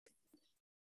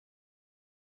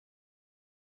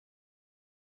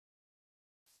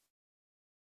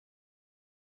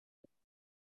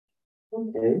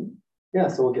Okay, yeah,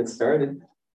 so we'll get started.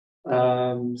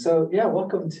 So yeah,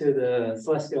 welcome to the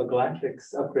Celestial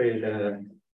Galactics upgrade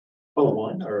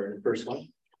 01 or the first one.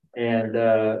 And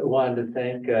wanted to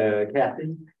thank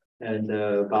Kathy and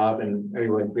Bob and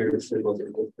everyone here at Circles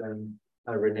with them,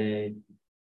 Renee,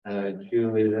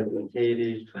 Julie, and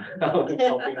Katie helping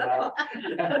out.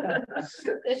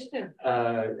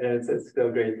 It's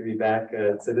so great to be back.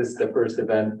 So this is the first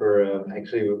event for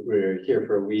actually we're here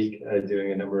for a week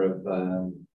doing a number of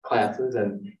classes,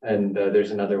 and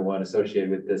there's another one associated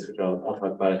with this, which I'll talk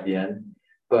about at the end.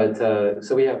 But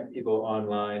so we have people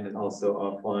online and also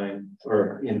offline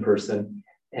or in person,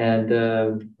 and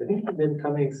I think we've been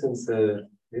coming since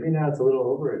maybe now it's a little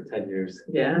over 10 years.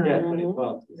 Yeah. Yeah,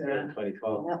 2012. Yeah.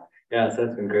 2012. Yeah. Yeah, so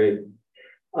that's been great.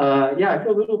 Yeah, I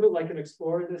feel a little bit like an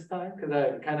explorer this time because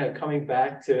I'm kind of coming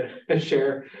back to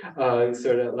share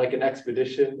sort of like an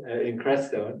expedition in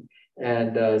Crestone.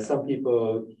 And some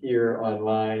people here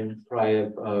online probably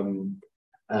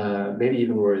have maybe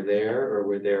even were there or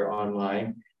were there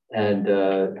online. And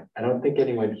I don't think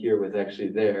anyone here was actually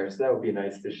there. So that would be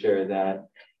nice to share that.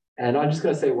 And I'm just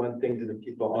going to say one thing to the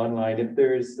people online. If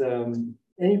there's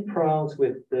any problems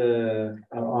with the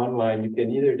online, you can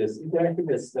either just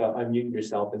unmute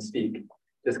yourself and speak,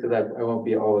 just because I won't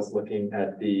be always looking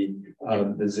at the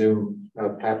Zoom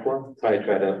platform. So I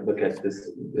try to look at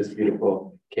this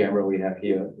beautiful camera we have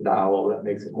here, the owl, that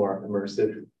makes it more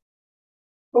immersive.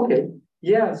 Okay,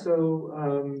 yeah, so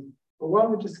why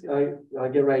don't we just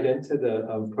get right into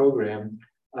the program.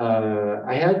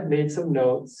 I had made some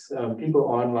notes. People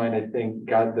online, I think,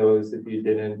 got those. If you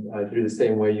didn't, through the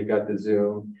same way you got the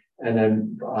Zoom. And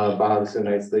then Bob so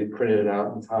nicely printed it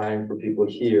out in time for people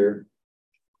here.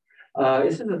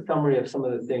 This is a summary of some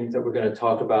of the things that we're going to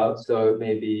talk about, so it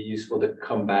may be useful to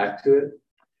come back to it.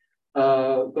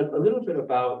 But a little bit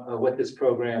about what this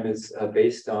program is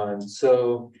based on.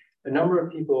 So a number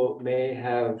of people may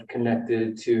have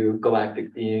connected to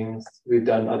galactic beings. We've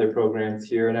done other programs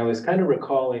here, and I was kind of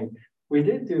recalling, we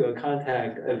did do a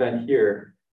contact event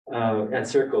here at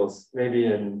Circles,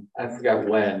 maybe I forgot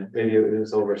when, maybe it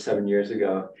was over 7 years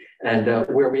ago, and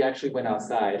where we actually went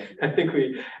outside. I think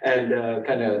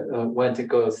kind of went to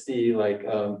go see like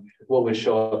what would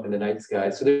show up in the night sky.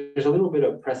 So there's a little bit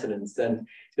of precedence. And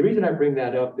the reason I bring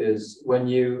that up is when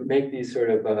you make these sort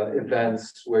of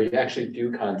events where you actually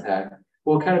do contact,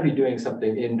 we'll kind of be doing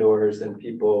something indoors and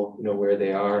people, where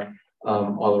they are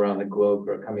all around the globe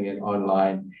are coming in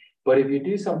online. But if you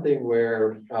do something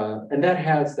where, and that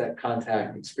has that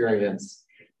contact experience,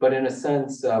 but in a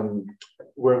sense,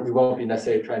 where we won't be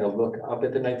necessarily trying to look up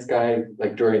at the night sky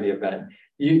like during the event.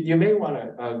 You may want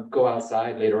to go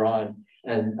outside later on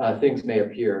and things may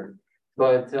appear.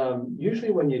 But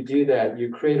usually when you do that,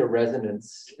 you create a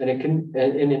resonance, and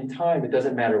in time, it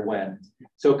doesn't matter when.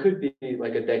 So it could be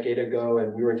like a decade ago,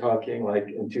 and we were talking like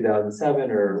in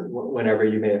 2007 or whenever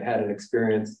you may have had an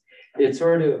experience. It's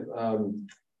sort of,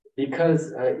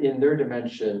 because in their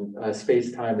dimension,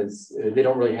 space-time they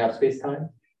don't really have space-time.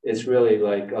 It's really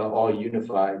like all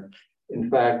unified. In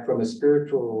fact, from a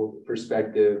spiritual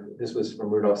perspective, this was from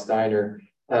Rudolf Steiner,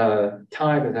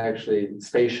 time is actually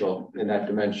spatial in that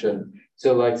dimension.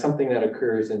 So like something that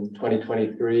occurs in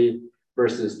 2023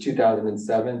 versus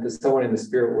 2007, to someone in the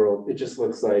spirit world, it just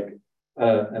looks like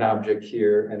an object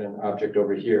here and an object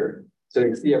over here. So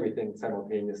they see everything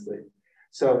simultaneously.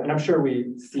 So, and I'm sure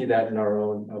we see that in our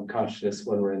own consciousness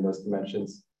when we're in those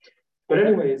dimensions. But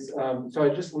anyways, so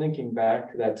I'm just linking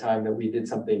back to that time that we did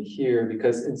something here,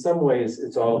 because in some ways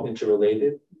it's all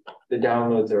interrelated. The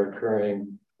downloads are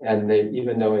occurring, and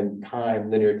even though in time,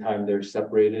 linear time, they're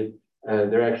separated,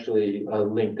 they're actually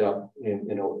linked up in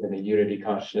a unity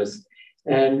consciousness.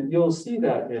 And you'll see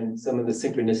that in some of the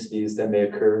synchronicities that may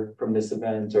occur from this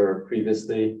event or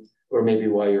previously, or maybe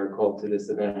why you're called to this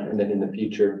event and then in the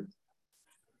future.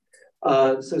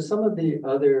 So some of the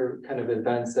other kind of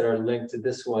events that are linked to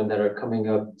this one that are coming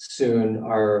up soon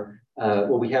are,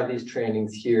 well, we have these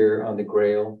trainings here on the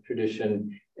Grail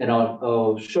tradition, and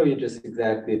I'll show you just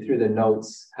exactly through the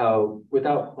notes how,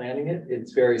 without planning it,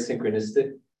 it's very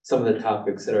synchronistic, some of the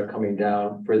topics that are coming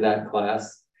down for that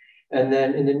class. And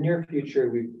then in the near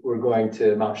future, we're going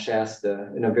to Mount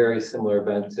Shasta in a very similar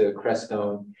event to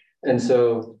Crestone. And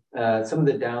so some of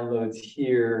the downloads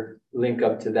here link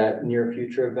up to that near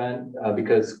future event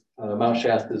because Mount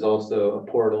Shasta is also a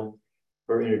portal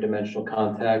for interdimensional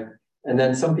contact. And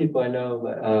then some people I know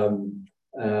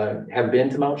have been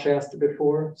to Mount Shasta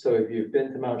before. So if you've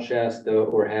been to Mount Shasta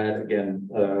or had, again,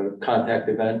 a contact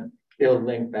event, it'll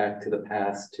link back to the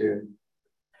past too.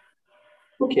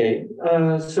 Okay,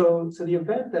 so the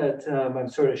event that I'm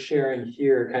sort of sharing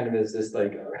here kind of is this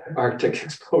like Arctic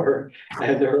explorer,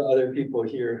 and there are other people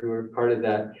here who are part of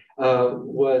that,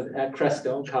 was at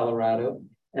Crestone, Colorado.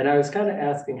 And I was kind of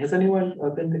asking, has anyone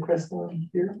been to Crestone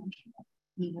here?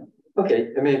 Okay,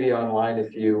 and maybe online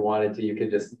if you wanted to, you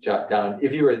could just jot down.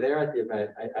 If you were there at the event,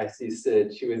 I see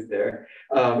Sid, she was there.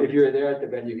 If you were there at the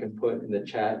event, you can put in the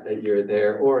chat that you're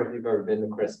there, or if you've ever been to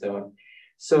Crestone.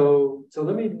 So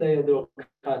let me lay a little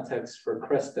context for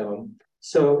Crestone.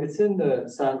 So it's in the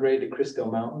Sangre de Cristo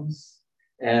Mountains.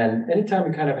 And anytime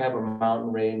you kind of have a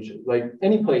mountain range, like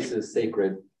any place is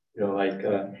sacred, you know, like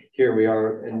here we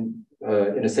are in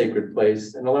a sacred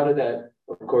place. And a lot of that,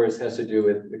 of course, has to do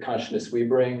with the consciousness we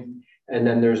bring. And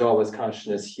then there's always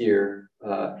consciousness here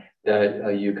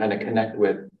that you kind of connect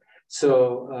with.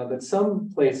 So, but some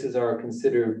places are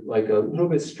considered like a little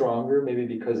bit stronger, maybe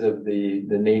because of the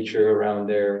nature around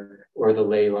there or the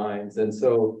ley lines. And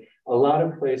so a lot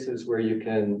of places where you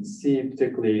can see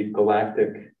particularly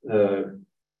galactic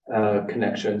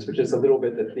connections, which is a little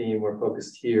bit the theme we're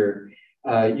focused here,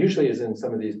 usually is in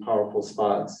some of these powerful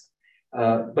spots.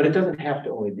 But it doesn't have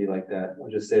to only be like that. I'll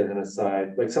just say as an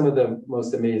aside, like some of the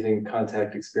most amazing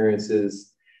contact experiences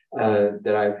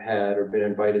that I've had or been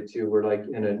invited to were like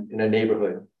in a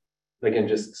neighborhood, like in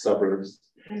just suburbs.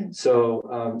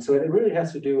 So it really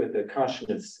has to do with the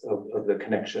consciousness of the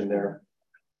connection there.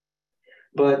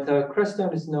 But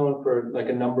Crestone is known for like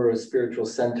a number of spiritual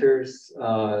centers.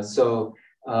 A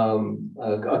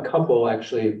couple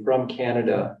actually from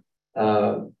Canada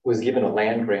was given a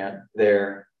land grant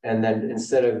there. And then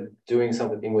instead of doing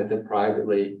something with it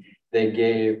privately, they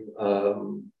gave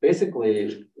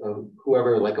basically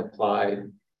whoever like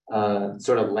applied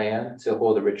sort of land to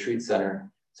hold a retreat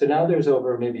center. So now there's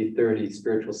over maybe 30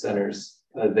 spiritual centers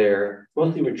there,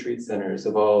 mostly retreat centers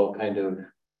of all kind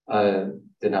of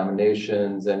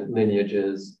denominations and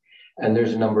lineages. And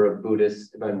there's a number of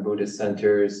Buddhist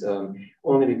centers,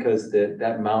 only because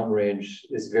that mountain range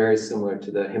is very similar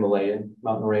to the Himalayan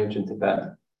mountain range in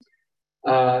Tibet.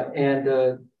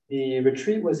 The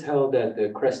retreat was held at the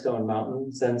Crestone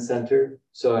Mountain Zen Center.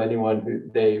 So anyone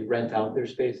they rent out their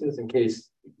spaces in case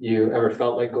you ever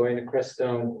felt like going to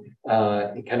Crestone,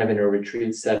 kind of in a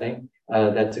retreat setting.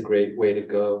 That's a great way to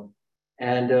go.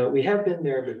 And we have been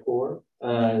there before,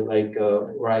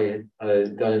 where I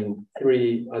had done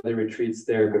 3 other retreats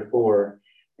there before.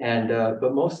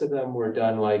 But most of them were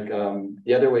done like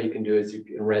the other way you can do is you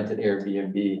can rent an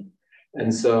Airbnb.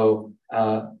 And so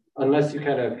unless you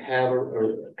kind of have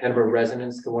a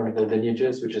resonance to one of the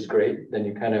lineages, which is great, then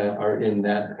you kind of are in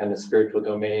that kind of spiritual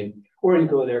domain, or you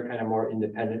go there kind of more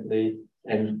independently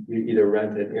and you either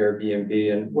rent an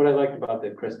Airbnb. And what I liked about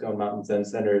the Crestone Mountain Zen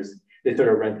Centers, they sort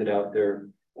of rented out their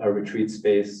retreat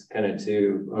space kind of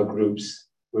to groups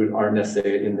who aren't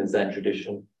necessarily in the Zen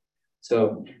tradition.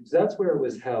 So that's where it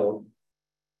was held.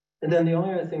 And then the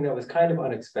only other thing that was kind of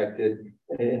unexpected,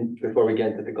 and before we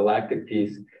get into the galactic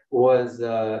piece, was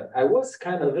I was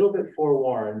kind of a little bit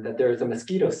forewarned that there's a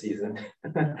mosquito season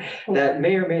that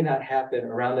may or may not happen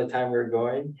around the time we're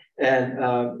going. And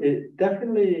it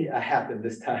definitely happened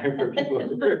this time for people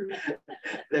who were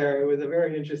there. It was a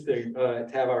very interesting to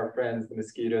have our friends, the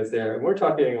mosquitoes there. And we're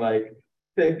talking like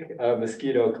thick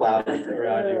mosquito clouds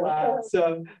around you. Wow.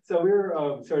 So we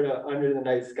were sort of under the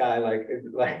night sky, like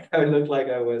I looked like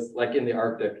I was like in the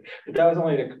Arctic. But that was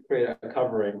only to create a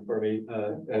covering for me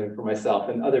and for myself,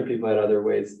 and other people had other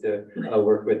ways to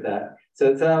work with that.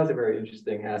 So that was a very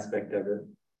interesting aspect of it.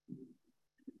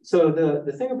 So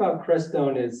the thing about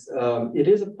Crestone is it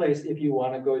is a place if you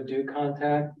want to go do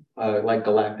contact, like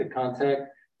galactic contact,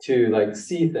 to like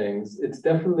see things, it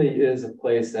definitely is a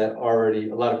place that already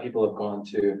a lot of people have gone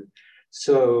to.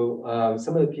 So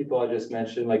some of the people I just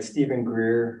mentioned, like Stephen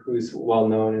Greer, who's well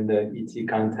known in the ET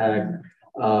contact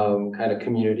kind of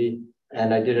community.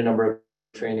 And I did a number of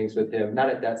trainings with him, not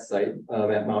at that site,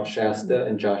 at Mount Shasta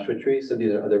and Joshua Tree. So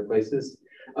these are other places,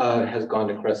 has gone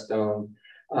to Crestone.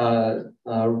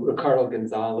 Ricardo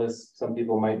Gonzalez, some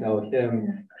people might know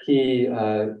him. He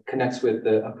connects with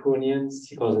the Apunians.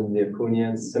 He calls them the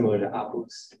Apunians, similar to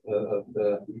Apus, of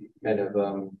the kind of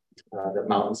the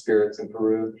mountain spirits in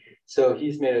Peru. So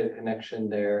he's made a connection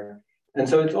there. And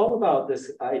so it's all about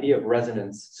this idea of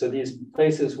resonance. So these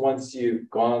places, once you've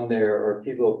gone there or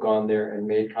people have gone there and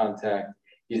made contact,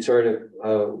 you sort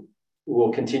of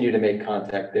will continue to make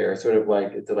contact there, sort of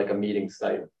like it's like a meeting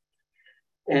site.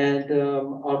 And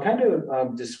I'll kind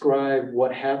of describe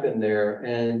what happened there.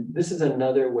 And this is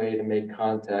another way to make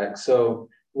contact. So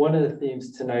one of the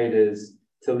themes tonight is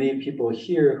to leave people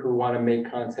here who want to make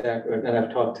contact, and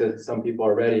I've talked to some people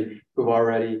already, who've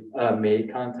already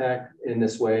made contact in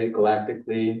this way,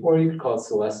 galactically, or you could call it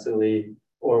celestially,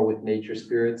 or with nature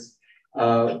spirits.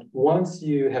 Once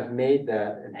you have made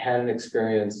that and had an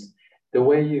experience, the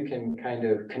way you can kind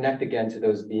of connect again to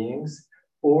those beings,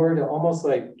 or to almost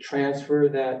like transfer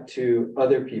that to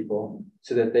other people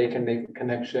so that they can make a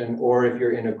connection, or if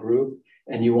you're in a group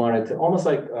and you wanted to almost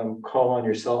like call on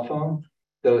your cell phone,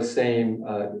 those same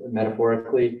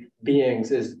metaphorically beings,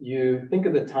 is you think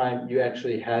of the time you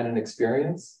actually had an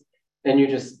experience and you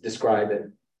just describe it.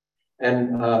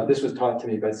 And this was taught to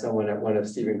me by someone at one of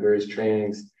Stephen Greer's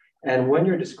trainings. And when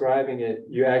you're describing it,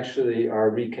 you actually are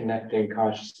reconnecting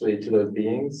consciously to those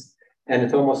beings. And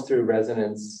it's almost through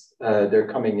resonance, they're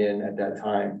coming in at that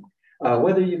time.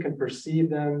 Whether you can perceive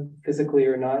them physically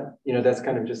or not, that's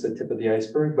kind of just the tip of the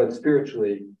iceberg, but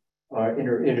spiritually,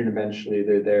 interdimensionally,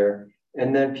 they're there.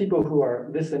 And then people who are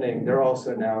listening, they're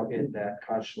also now in that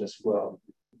consciousness flow.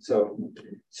 So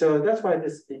that's why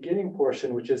this beginning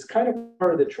portion, which is kind of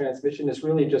part of the transmission, is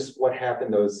really just what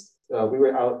happened we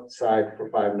were outside for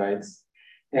 5 nights,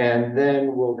 and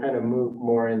then we'll kind of move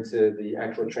more into the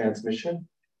actual transmission.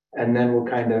 And then we'll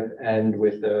kind of end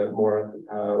with the more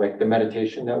like the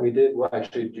meditation that we did. We'll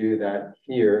actually do that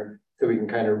here so we can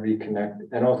kind of reconnect.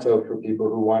 And also for people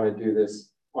who want to do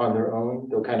this on their own,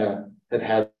 they'll kind of have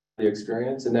had the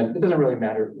experience. And then it doesn't really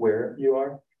matter where you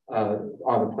are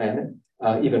on the planet,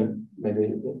 even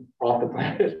maybe off the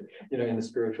planet, in the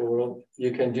spiritual world,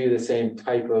 you can do the same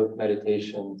type of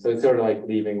meditation. So it's sort of like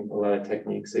leaving a lot of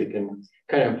techniques so you can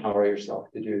kind of empower yourself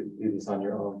to do this on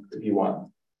your own if you want.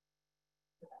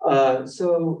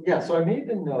 So I made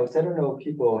the notes. I don't know if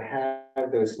people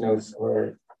have those notes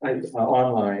or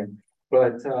online,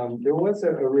 but there was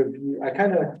a review. I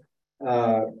kind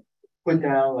of put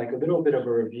down like a little bit of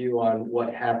a review on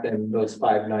what happened those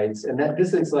 5 nights. And that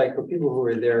this is like, for people who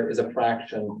were there, is a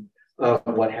fraction of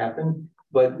what happened,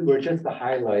 but were just the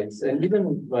highlights. And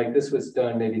even like this was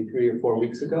done maybe 3 or 4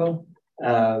 weeks ago,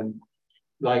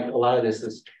 like a lot of this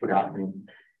is forgotten.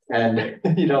 And,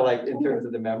 like in terms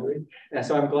of the memory. And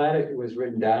so I'm glad it was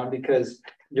written down, because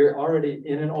you're already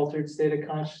in an altered state of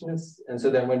consciousness. And so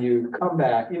then when you come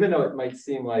back, even though it might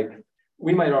seem like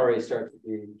we might already start to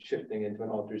be shifting into an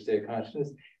altered state of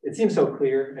consciousness, it seems so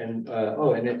clear. And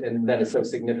and then it's so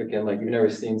significant, like you've never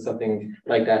seen something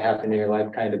like that happen in your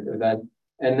life kind of event.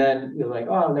 And then you're like,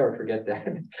 oh, I'll never forget that.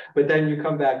 But then you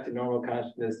come back to normal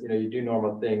consciousness, you do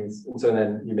normal things. And so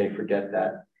then you may forget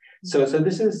that. So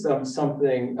this is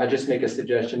something, I just make a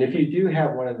suggestion. If you do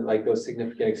have one of those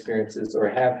significant experiences, or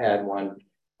have had one,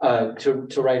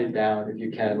 to write it down if you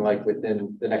can, like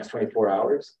within the next 24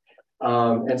 hours.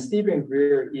 And Stephen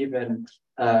Greer even,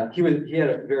 he had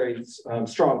a very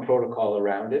strong protocol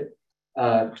around it.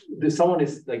 Someone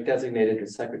is like designated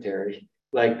as secretary.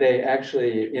 Like they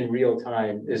actually in real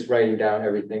time is writing down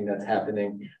everything that's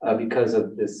happening because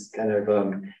of this kind of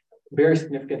very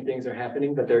significant things are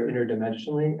happening, but they're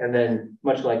interdimensionally. And then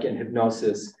much like in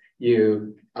hypnosis,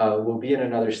 you will be in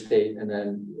another state, and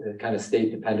then kind of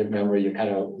state dependent memory, you kind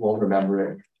of won't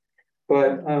remember it.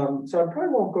 But so I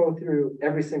probably won't go through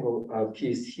every single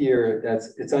piece here.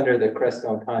 It's under the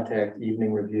Crestone Contact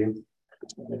Evening Review.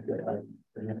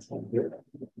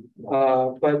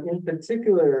 But in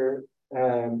particular,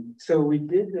 so we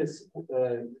did this,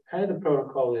 kind of the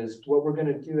protocol is what we're going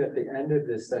to do at the end of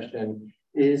this session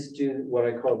is do what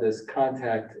I call this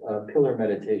contact pillar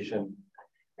meditation.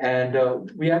 And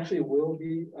we actually will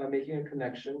be making a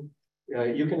connection.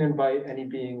 You can invite any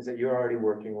beings that you're already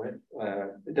working with.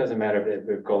 It doesn't matter if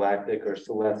they're galactic or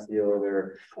celestial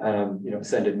or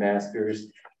ascended masters,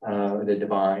 the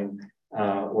divine,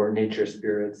 or nature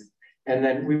spirits. And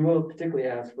then we will particularly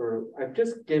ask for, I've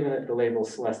just given it the label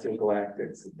Celestial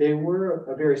Galactics. They were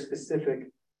a very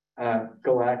specific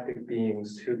galactic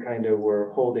beings who kind of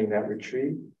were holding that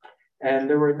retreat. And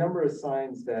there were a number of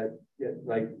signs that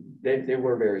they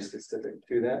were very specific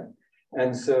to that.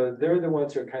 And so they're the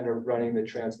ones who are kind of running the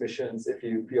transmissions if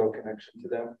you feel connection to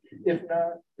them. If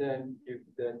not, then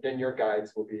your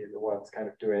guides will be the ones kind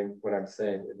of doing what I'm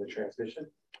saying in the transmission.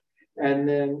 And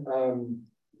then,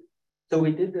 so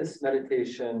we did this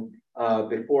meditation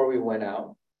before we went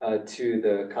out to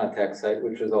the contact site,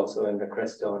 which was also in the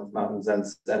Crestone Mountain Zen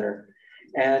Center.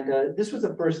 And this was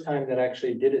the first time that I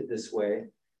actually did it this way,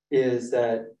 is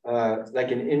that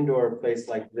like an indoor place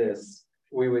like this,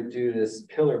 we would do this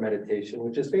pillar meditation,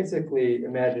 which is basically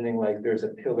imagining like there's a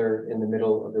pillar in the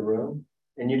middle of the room,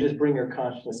 and you just bring your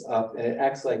consciousness up, and it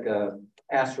acts like a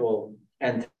astral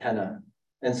antenna.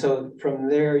 And so from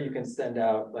there, you can send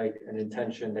out like an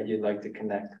intention that you'd like to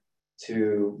connect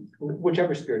to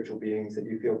whichever spiritual beings that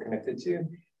you feel connected to.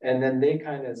 And then they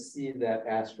kind of see that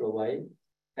astral light,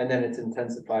 and then it's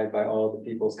intensified by all the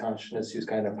people's consciousness who's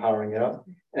kind of powering it up,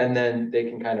 and then they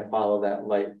can kind of follow that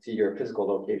light to your physical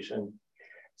location.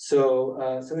 So,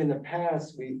 so in the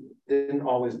past, we didn't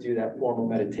always do that formal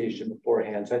meditation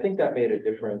beforehand. So I think that made a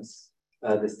difference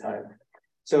this time.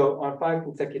 So on 5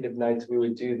 consecutive nights, we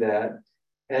would do that.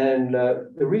 And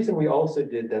the reason we also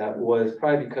did that was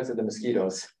probably because of the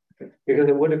mosquitoes, because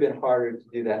it would have been harder to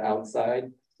do that outside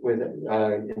with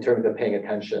in terms of paying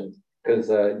attention, because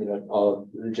you know, all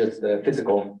just the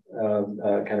physical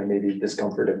kind of maybe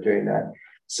discomfort of doing that.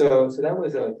 So that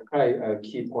was probably a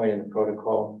key point in the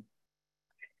protocol.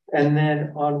 And then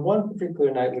on one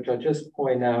particular night, which I'll just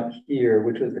point out here,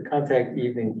 which was the contact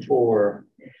evening 4,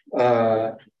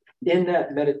 in that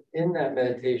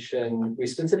meditation, we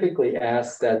specifically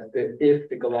asked that if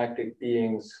the galactic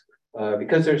beings,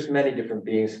 because there's many different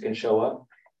beings who can show up,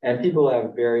 and people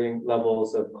have varying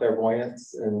levels of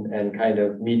clairvoyance and kind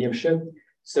of mediumship.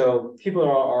 So people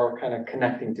are kind of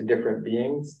connecting to different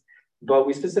beings, but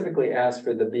we specifically asked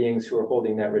for the beings who are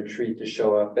holding that retreat to show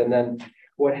up. And then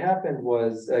what happened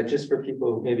was, just for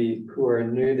people maybe who are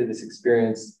new to this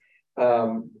experience,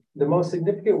 the most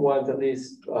significant ones, at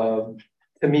least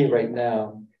to me right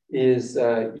now, is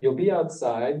you'll be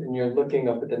outside and you're looking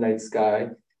up at the night sky,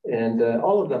 and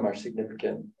all of them are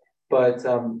significant. But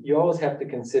you always have to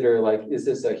consider, like, is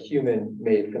this a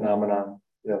human-made phenomenon,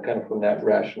 you know, kind of from that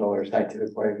rational or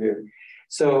scientific point of view.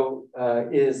 So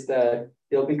is that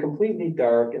it'll be completely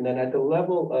dark, and then at the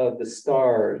level of the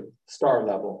star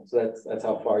level, so that's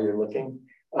how far you're looking,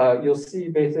 you'll see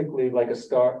basically like a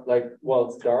star, like, well,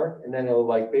 it's dark, and then it'll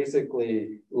like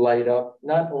basically light up,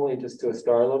 not only just to a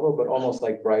star level, but almost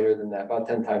like brighter than that, about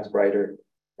 10 times brighter.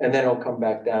 And then it'll come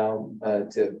back down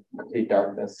to complete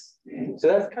darkness. So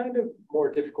that's kind of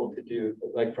more difficult to do,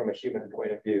 like from a human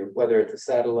point of view, whether it's a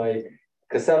satellite,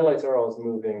 because satellites are always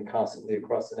moving constantly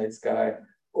across the night sky,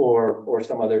 or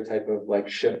some other type of like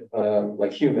ship,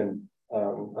 like human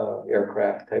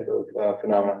aircraft type of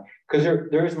phenomenon, because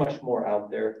there is much more out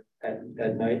there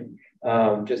at night,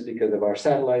 just because of our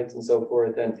satellites and so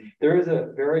forth. And there is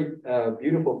a very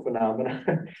beautiful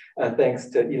phenomenon, thanks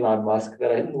to Elon Musk,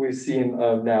 that we've seen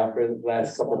now for the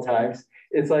last couple of times.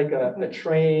 It's like a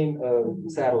train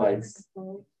of satellites,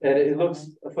 and it looks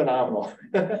phenomenal.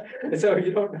 So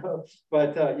you don't know,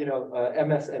 but you know,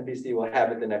 MSNBC will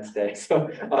have it the next day.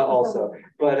 So also,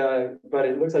 but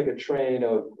it looks like a train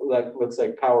of looks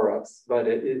like power-ups, but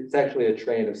it's actually a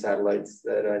train of satellites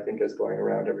that I think is going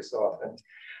around every so often.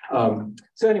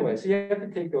 So anyway, so you have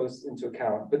to take those into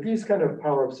account. But these kind of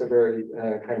power-ups are very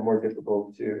kind of more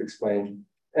difficult to explain.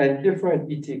 And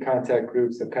different ET contact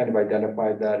groups have kind of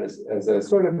identified that as a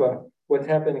sort of what's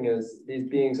happening is these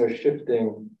beings are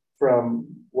shifting from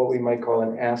what we might call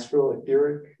an astral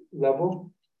etheric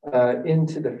level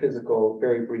into the physical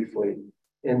very briefly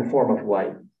in the form of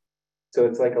light. So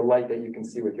it's like a light that you can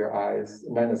see with your eyes,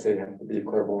 not necessarily have to be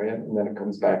clairvoyant, and then it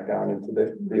comes back down into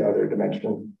the other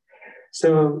dimension.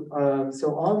 So,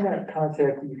 so on that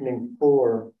contact evening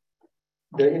 4,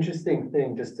 the interesting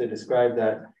thing, just to describe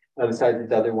that, besides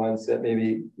these other ones that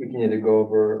maybe we can either go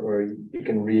over or you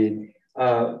can read,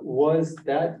 was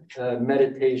that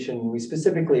meditation. We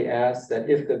specifically asked that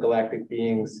if the galactic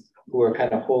beings who are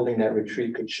kind of holding that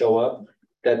retreat could show up,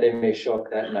 that they may show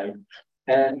up that night.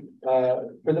 And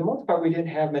for the most part, we didn't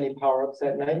have many power-ups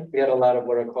that night. We had a lot of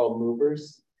what are called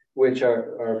movers, which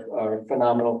are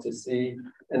phenomenal to see.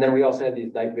 And then we also had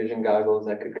these night vision goggles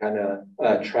that could kind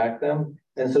of track them.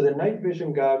 And so the night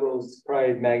vision goggles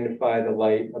probably magnify the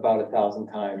light about 1,000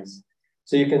 times.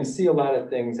 So you can see a lot of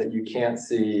things that you can't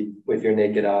see with your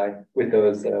naked eye with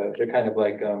those, they're kind of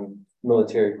like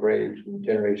military grade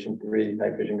generation 3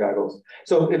 night vision goggles.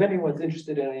 So if anyone's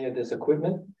interested in any of this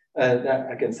equipment, that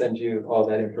I can send you all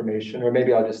that information, or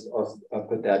maybe I'll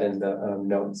put that in the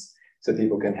notes so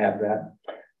people can have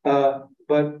that.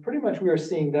 But pretty much we are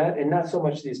seeing that, and not so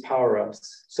much these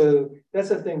power-ups. So that's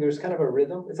the thing, there's kind of a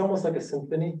rhythm. It's almost like a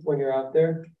symphony when you're out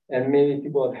there. And maybe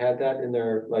people have had that in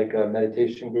their like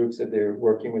meditation groups if they're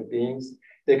working with beings.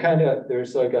 They kind of,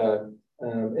 there's like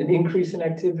an increase in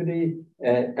activity,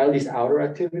 and at least outer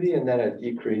activity, and then a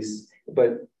decrease.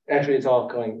 But actually it's all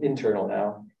going internal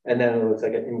now. And then it looks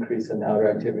like an increase in outer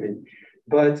activity.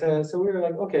 But so we were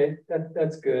like, okay,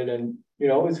 that's good. And you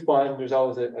know, it was fun. There's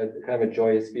always a kind of a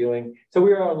joyous feeling. So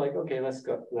we were all like, okay, let's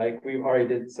go. Like we already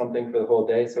did something for the whole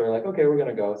day. So we're like, okay, we're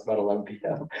gonna go. It's about 11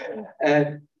 p.m.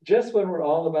 And just when we're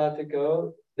all about to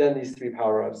go, then these 3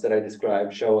 power-ups that I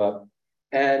described show up.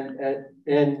 And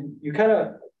you kind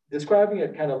of, describing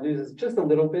it kind of loses just a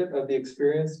little bit of the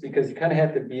experience because you kind of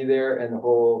have to be there and the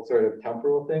whole sort of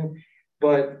temporal thing.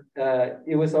 But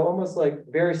it was almost like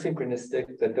very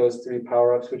synchronistic that those three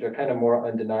power-ups, which are kind of more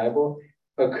undeniable,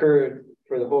 occurred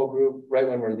for the whole group right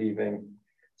when we're leaving.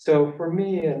 So for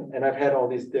me, and I've had all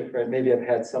these different, maybe I've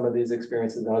had some of these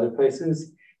experiences in other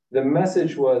places, the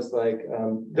message was like,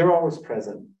 they're always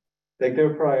present. Like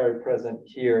they're probably already present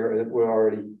here, or we're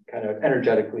already kind of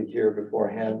energetically here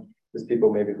beforehand, as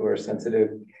people maybe who are sensitive.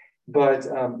 But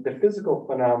the physical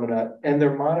phenomena, and the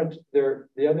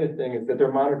other thing is that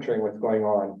they're monitoring what's going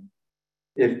on.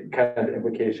 If kind of the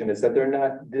implication is that they're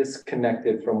not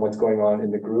disconnected from what's going on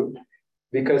in the group,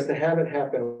 because to have it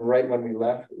happen right when we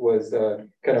left was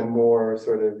kind of more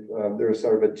sort of, there was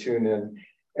sort of a tune in.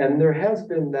 And there has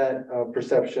been that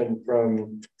perception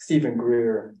from Stephen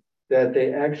Greer that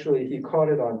he caught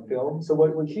it on film. So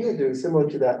what he'll do, similar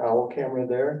to that owl camera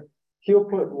there, he'll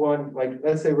put one, like,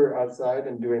 let's say we're outside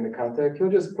and doing the contact, he'll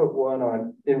just put one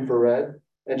on infrared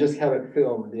and just have it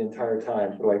filmed the entire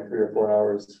time for like 3 or 4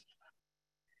 hours.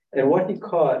 And what he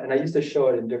caught, and I used to show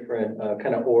it in different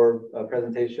kind of orb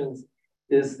presentations,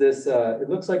 is this, it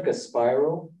looks like a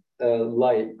spiral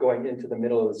light going into the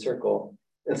middle of the circle.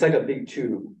 It's like a big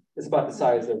tube. It's about the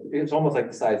size of, it's almost like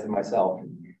the size of myself,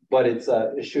 but it's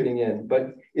shooting in.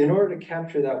 But in order to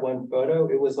capture that one photo,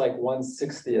 it was like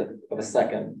 1/60th of a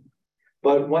second.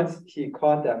 But once he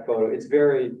caught that photo, it's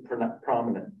very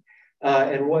prominent.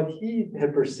 And what he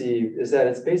had perceived is that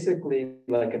it's basically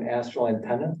like an astral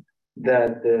antenna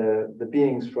that the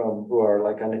beings who are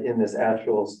like in this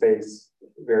astral space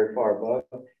very far above,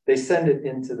 they send it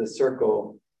into the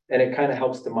circle, and it kind of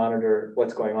helps to monitor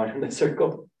what's going on in the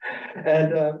circle. And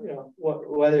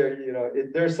whether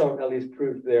there's some at least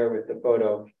proof there with the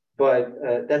photo, but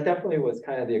that definitely was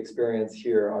kind of the experience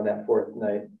here on that 4th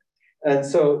night. And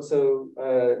so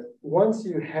once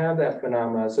you have that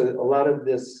phenomena, so a lot of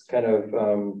this kind of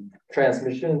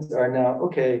transmissions are now,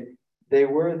 okay, they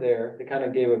were there, they kind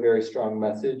of gave a very strong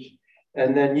message.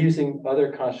 And then using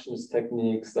other consciousness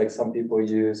techniques, like some people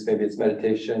use, maybe it's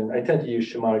meditation, I tend to use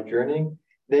shamanic journeying,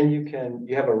 then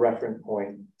you have a reference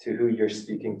point to who you're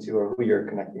speaking to or who you're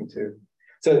connecting to.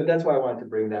 So that's why I wanted to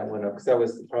bring that one up, because that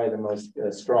was probably the most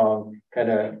strong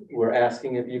kind of, we're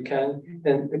asking if you can.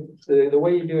 And the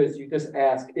way you do it is you just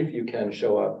ask if you can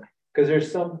show up. Because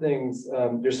there's some things,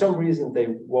 there's some reasons they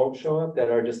won't show up that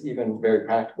are just even very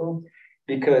practical.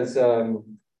 Because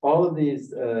all of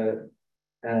these,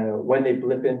 when they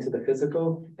blip into the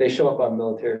physical, they show up on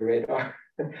military radar.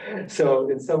 So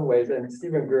in some ways, and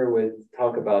Stephen Greer would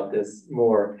talk about this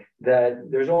more, that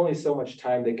there's only so much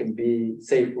time they can be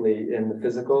safely in the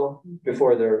physical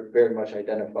before they're very much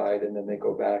identified, and then they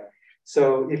go back.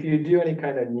 So if you do any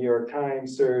kind of New York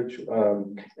Times search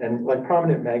and like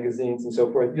prominent magazines and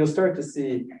so forth, you'll start to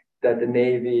see that the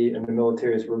Navy and the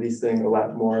military is releasing a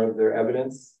lot more of their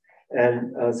evidence.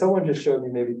 And someone just showed me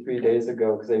maybe 3 days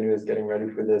ago, because I knew I was getting ready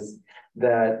for this,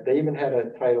 that they even had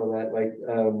a title that like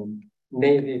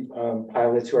Navy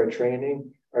pilots who are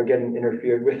training are getting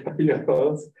interfered with by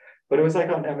UFOs, but it was like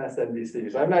on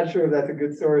MSNBC. So I'm not sure if that's a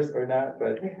good source or not,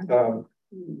 but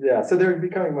yeah, so they're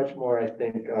becoming much more, I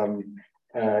think,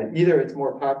 either it's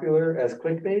more popular as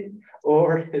clickbait,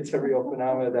 or it's a real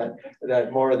phenomenon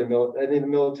that more of the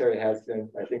military has been,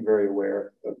 I think, very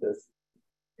aware of this.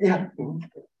 Yeah.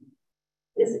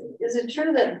 Is it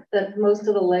true that most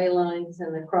of the ley lines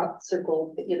and the crop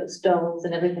circle, stones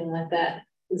and everything like that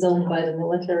is owned by the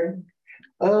military?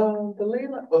 The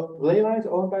ley lines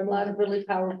owned by military? A lot of really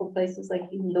powerful places, like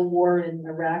even the war in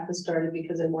Iraq was started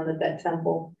because they wanted that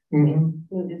temple.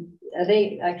 Are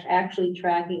they actually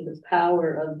tracking the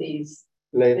power of these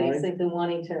things and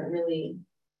wanting to really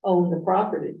own the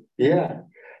property? Yeah,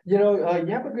 you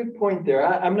have a good point there.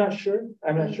 I'm not sure.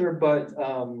 But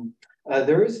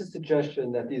there is a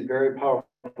suggestion that these very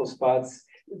powerful spots,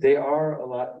 they are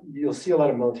you'll see a lot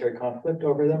of military conflict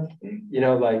over them,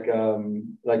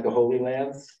 like the Holy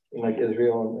Lands, like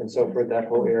Israel and so forth, that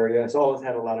whole area. It's always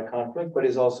had a lot of conflict, but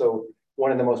is also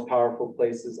one of the most powerful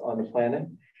places on the planet.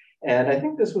 And I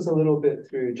think this was a little bit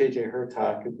through J.J.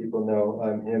 Hurtak, if people know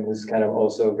him, who's kind of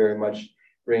also very much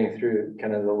bringing through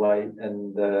kind of the light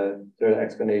and the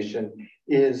explanation,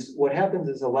 is what happens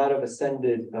is a lot of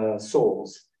ascended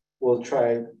souls will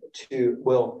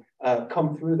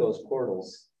come through those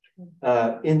portals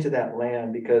into that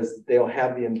land, because they'll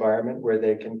have the environment where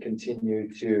they can continue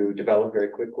to develop very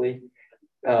quickly.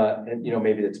 And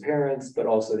maybe it's parents, but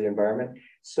also the environment.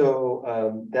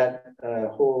 So that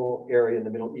whole area in the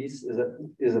Middle East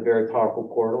is a very powerful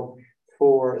portal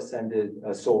for ascended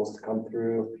souls to come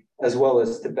through, as well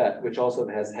as Tibet, which also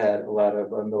has had a lot of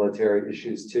military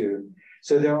issues too.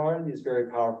 So there are these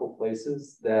very powerful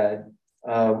places that,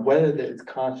 whether it's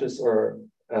conscious or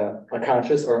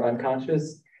conscious or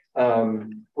unconscious,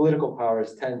 political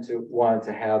powers tend to want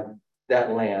to have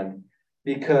that land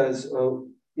because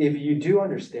if you do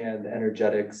understand the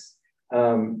energetics,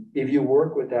 if you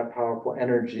work with that powerful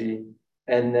energy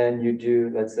and then you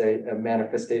do, let's say,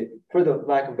 for the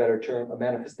lack of a better term, a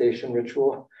manifestation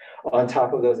ritual on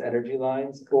top of those energy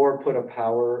lines, or put a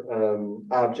power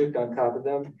object on top of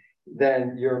them,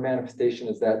 then your manifestation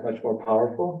is that much more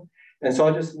powerful. And so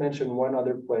I'll just mention one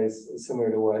other place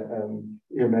similar to what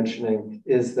you're mentioning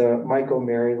is the Michael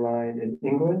Mary line in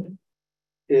England.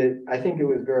 I think it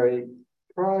was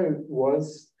probably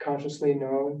was consciously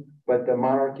known, but the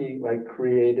monarchy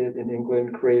created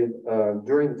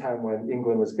during the time when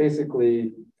England was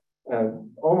basically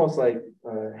almost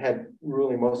had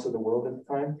ruling most of the world at the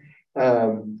time,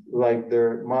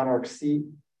 their monarch seat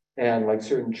and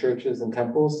certain churches and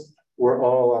temples were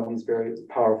all on these very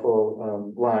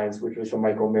powerful lines, which was the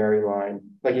Michael Mary line.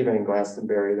 Like even in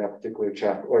Glastonbury, that particular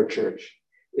chapel or church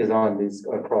is on these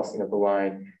crossing of the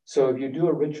line. So if you do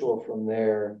a ritual from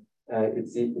there,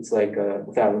 it's like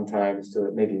 1,000 times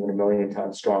to maybe even 1,000,000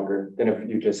 times stronger than if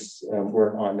you just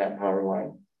weren't on that power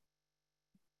line.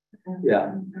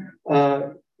 Yeah.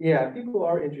 If people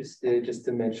are interested, just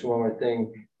to mention one more thing,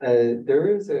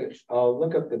 I'll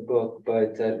look up the book,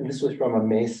 but this was from a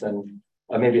Mason,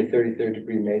 maybe a 33rd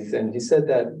degree Mason. He said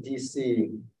that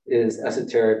DC is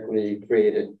esoterically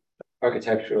created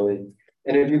architecturally.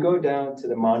 And if you go down to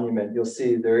the monument, you'll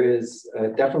see there is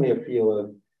definitely a feel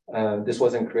of this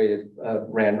wasn't created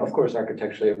random. Of course,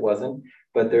 architecturally it wasn't,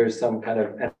 but there's some kind of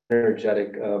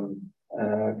energetic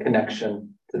connection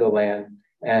to the land.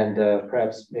 And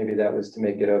perhaps maybe that was to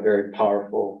make it a very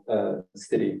powerful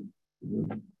city.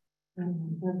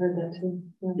 I've heard that too.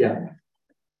 Yeah.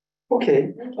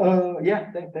 Okay.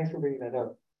 Thanks for bringing that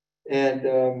up. And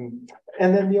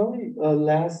then the only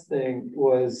last thing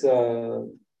was,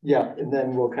 and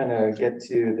then we'll kind of get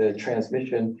to the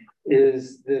transmission,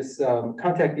 is this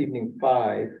Contact Evening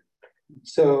 5.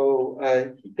 So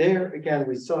there, again,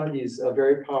 we saw these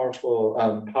very powerful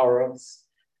power-ups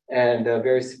and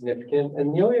very significant.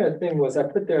 And the only other thing was I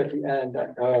put there at the end,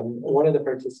 one of the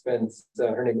participants,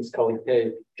 her name is Cully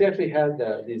Kay, she actually had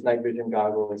these night vision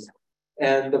goggles.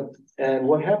 And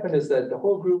what happened is that the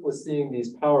whole group was seeing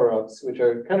these power-ups, which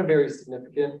are kind of very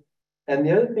significant. And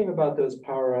the other thing about those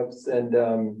power-ups, and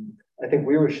I think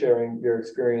we were sharing your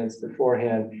experience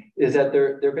beforehand, is that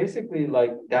they're basically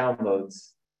like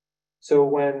downloads. So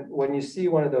when you see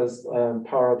one of those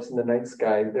power-ups in the night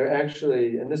sky, they're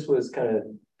actually, and this was kind of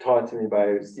taught to me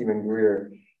by Stephen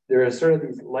Greer, there are sort of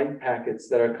these light packets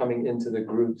that are coming into the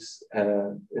groups,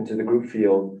 into the group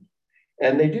field.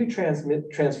 And they do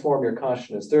transform your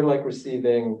consciousness. They're like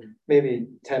receiving maybe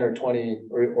 10 or 20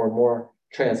 or more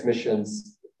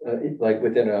transmissions, like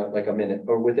within a minute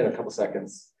or within a couple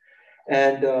seconds.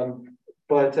 And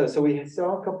so we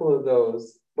saw a couple of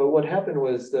those. But what happened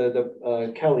was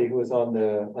the Kelly, who was on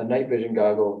the night vision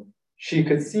goggle, she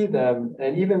could see them,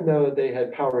 and even though they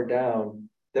had powered down,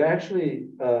 they're actually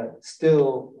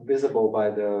still visible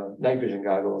by the night vision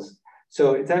goggles.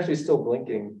 So it's actually still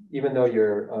blinking, even though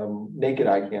your naked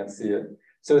eye can't see it.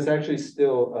 So it's actually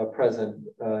still present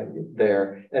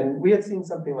there. And we had seen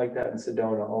something like that in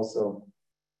Sedona also.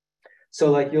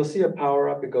 So you'll see a power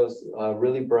up, it goes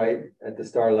really bright at the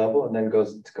star level and then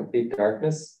goes to complete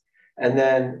darkness. And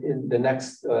then in the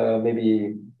next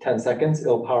maybe 10 seconds,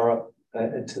 it'll power up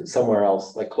to somewhere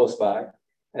else, like close by.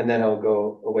 And then it'll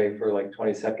go away for like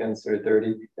 20 seconds or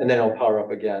 30, and then it'll power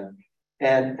up again.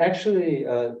 And actually,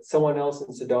 someone else in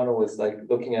Sedona was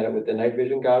looking at it with the night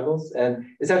vision goggles, and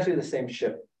it's actually the same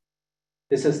ship.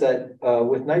 It's just that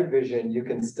with night vision, you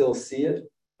can still see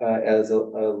it as a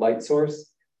light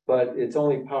source, but it's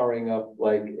only powering up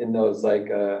in those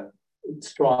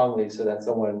strongly so that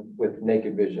someone with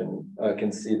naked vision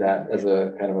can see that as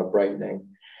a kind of a brightening.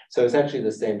 So it's actually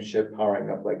the same ship powering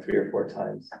up 3 or 4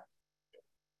 times.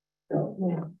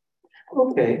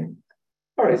 Okay.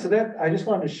 All right, so that I just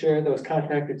wanted to share those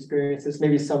contact experiences.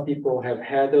 Maybe some people have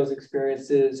had those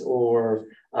experiences, or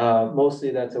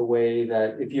mostly that's a way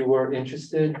that if you were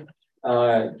interested,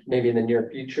 maybe in the near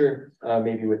future,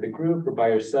 maybe with a group or by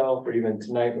yourself, or even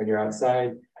tonight when you're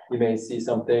outside, you may see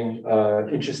something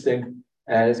interesting,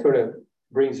 and it sort of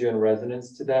brings you in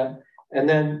resonance to that. And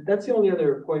then that's the only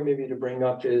other point maybe to bring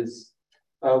up is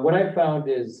what I found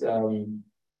is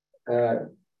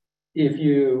if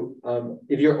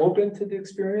you're open to the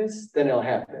experience, then it'll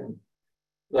happen.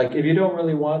 If you don't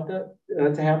really want that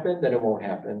to happen, then it won't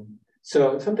happen.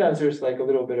 So sometimes there's like a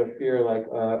little bit of fear, like,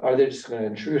 are they just going to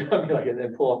intrude on me, like, and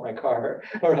then pull up my car,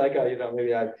 or like,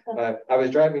 maybe I was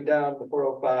driving down the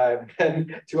 405,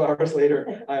 and 2 hours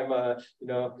later, I'm,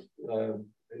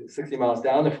 60 miles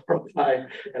down the 405,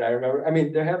 and I remember, I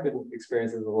mean, there have been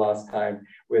experiences of lost time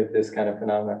with this kind of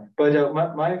phenomena, but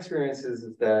my experience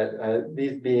is that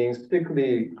these beings,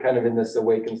 particularly kind of in this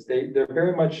awakened state, they're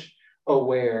very much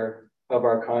aware of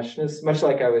our consciousness, much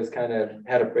like I was kind of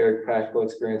had a very practical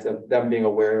experience of them being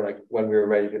aware, like when we were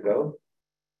ready to go.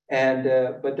 And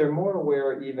but they're more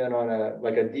aware even on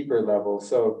a deeper level.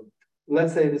 So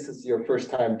let's say this is your first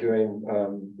time doing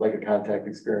like a contact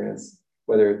experience,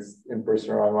 whether it's in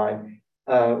person or online.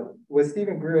 What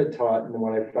Stephen Greer had taught, and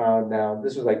what I found now,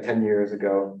 this was like 10 years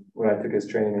ago when I took his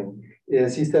training,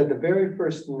 is he said the very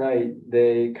first night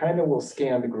they kind of will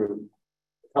scan the group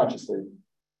consciously,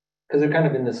 because they're kind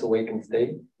of in this awakened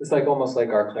state. It's like almost like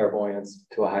our clairvoyance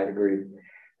to a high degree.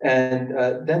 And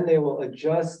then they will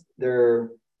adjust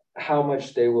how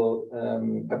much they will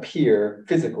appear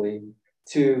physically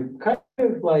to kind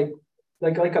of like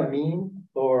a meme,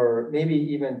 or maybe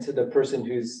even to the person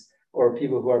or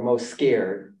people who are most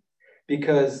scared,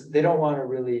 because they don't want to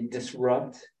really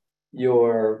disrupt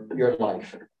your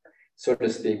life, so to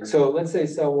speak. So let's say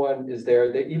someone is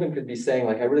there, they even could be saying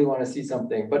like, I really want to see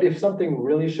something, but if something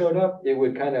really showed up, it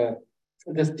would kind of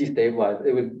just destabilize.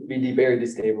 It would be very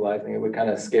destabilizing. It would kind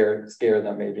of scare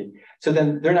them maybe. So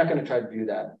then they're not going to try to do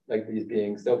that, like these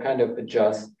beings. They'll kind of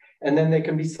adjust, and then they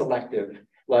can be selective,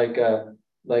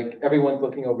 like everyone's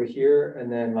looking over here,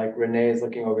 and then like Renee is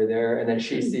looking over there, and then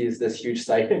she sees this huge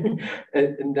sighting.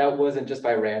 And that wasn't just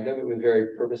by random, it was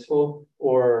very purposeful.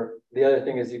 Or the other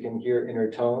thing is you can hear inner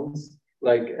tones.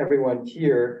 Like everyone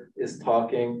here is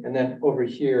talking, and then over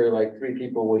here, like 3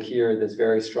 people will hear this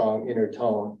very strong inner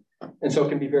tone. And so it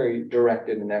can be very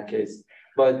directed in that case.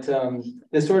 But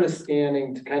this sort of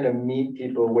scanning to kind of meet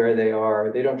people where they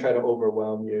are, they don't try to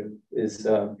overwhelm you, is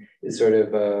sort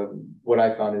of what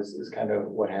I found is kind of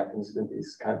what happens in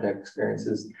these contact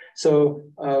experiences. So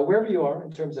wherever you are,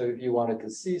 in terms of if you wanted to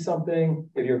see something,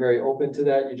 if you're very open to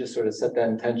that, you just sort of set that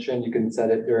intention. You can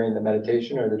set it during the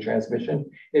meditation or the transmission.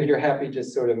 If you're happy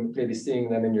just sort of maybe seeing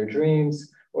them in your dreams,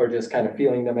 or just kind of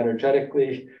feeling them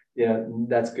energetically,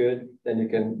 that's good. Then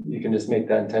you can just make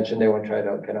that intention. They won't try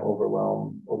to kind of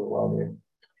overwhelm you.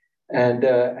 And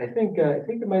I think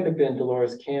it might have been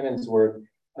Dolores Cannon's work.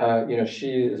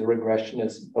 She is a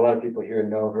regressionist. A lot of people here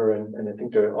know her, and I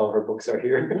think all her books are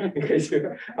here in case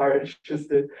you are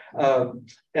interested.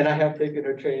 And I have taken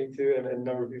her training too, and a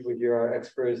number of people here are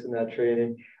experts in that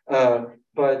training.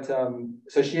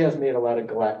 So she has made a lot of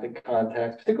galactic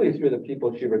contacts, particularly through the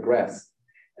people she regressed.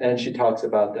 And she talks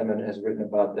about them and has written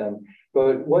about them.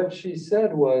 But what she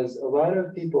said was a lot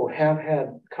of people have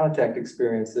had contact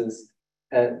experiences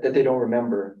that they don't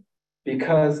remember,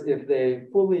 because if they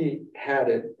fully had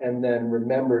it and then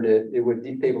remembered it, it would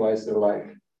destabilize their life.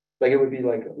 Like it would be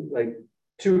like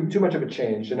too much of a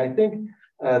change. And I think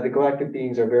the galactic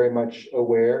beings are very much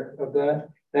aware of that.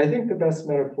 And I think the best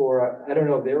metaphor, I don't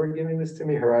know if they were giving this to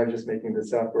me or I'm just making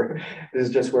this up, or this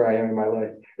is just where I am in my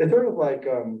life. It's sort of like,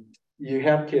 you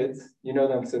have kids, you know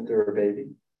them since they're a baby,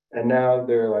 and now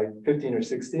they're like 15 or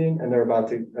 16, and they're about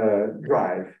to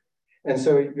drive. And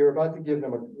so you're about to give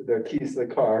them their keys to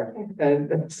the car,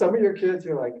 and some of your kids,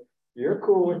 you're like, you're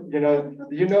cool, you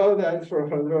know that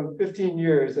from 15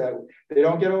 years that they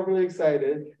don't get overly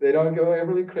excited, they don't go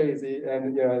overly crazy,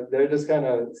 and they're just kind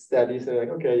of steady. So like,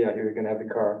 okay, yeah, here you're gonna have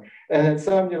the car. And then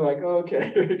some you're like, oh,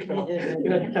 okay, here we go.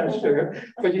 You're not sure,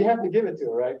 but you have to give it to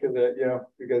them, right?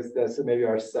 Because that's maybe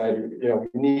our society.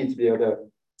 We need to be able to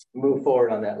move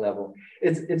forward on that level.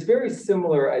 It's very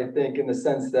similar, I think, in the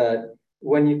sense that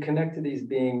when you connect to these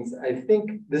beings, I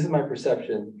think this is my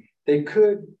perception. They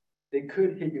could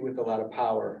hit you with a lot of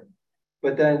power,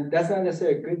 but then that's not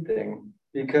necessarily a good thing,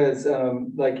 because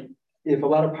like if a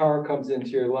lot of power comes into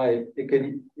your life, it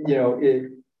could,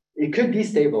 it could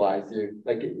destabilize you,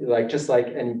 like just like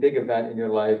any big event in your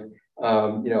life,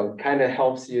 kind of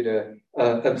helps you to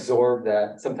absorb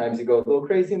that. Sometimes you go a little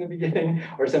crazy in the beginning,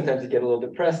 or sometimes you get a little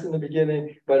depressed in the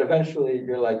beginning, but eventually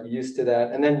you're like used to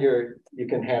that, and then you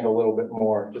can handle a little bit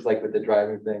more, just like with the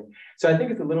driving thing. So I think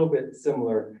it's a little bit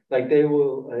similar. Like they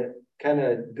will kind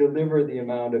of deliver the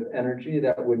amount of energy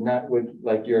that would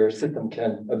like your system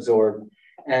can absorb.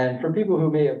 And for people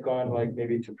who may have gone like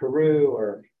maybe to Peru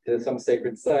or to some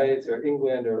sacred sites or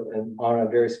England, and on a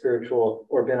very spiritual,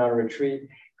 or been on a retreat,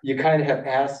 you kind of have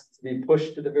asked to be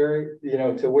pushed to the very,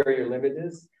 to where your limit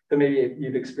is. So maybe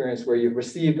you've experienced where you've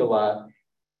received a lot,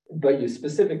 but you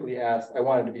specifically asked, I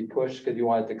wanted to be pushed because you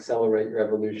wanted to accelerate your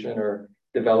evolution, or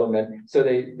development. So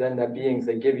then the beings,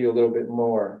 they give you a little bit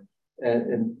more.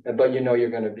 But you're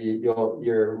going to be,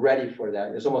 you're ready for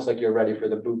that. It's almost like you're ready for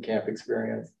the boot camp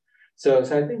experience. So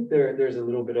I think there's a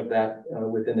little bit of that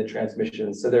within the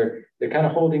transmission. So they're kind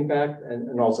of holding back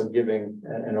and also giving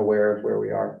and aware of where we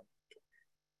are.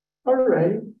 All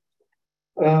right.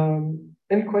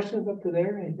 Any questions up to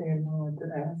there? Anything anyone wanted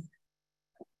to ask?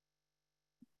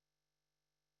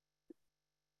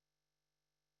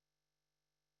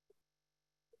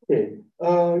 Okay.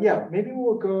 Yeah, maybe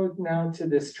we'll go now to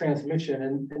this transmission.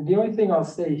 And the only thing I'll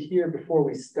say here before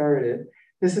we start it,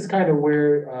 this is kind of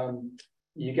where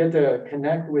you get to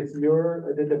connect with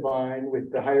the divine,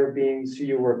 with the higher beings who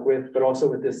you work with, but also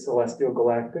with this celestial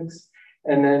galactics.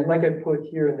 And then, like I put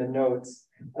here in the notes,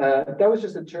 that was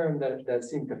just a term that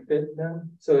seemed to fit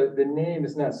them. So the name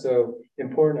is not so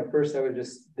important. At first,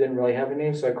 didn't really have a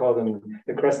name, so I called them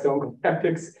the Crestone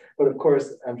Galactics. But of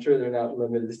course, I'm sure they're not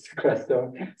limited to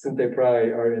Crestone, since they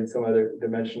probably are in some other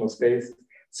dimensional space.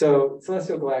 So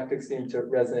Celestial Galactics seem to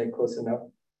resonate close enough.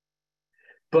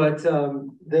 But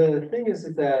the thing is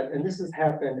that, and this has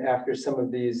happened after some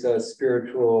of these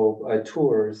spiritual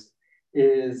tours,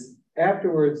 is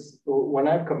afterwards, when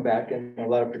I've come back, and a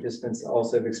lot of participants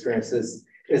also have experienced this,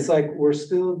 it's like we're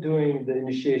still doing the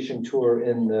initiation tour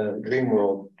in the dream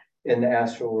world, in the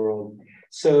astral world.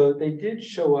 So they did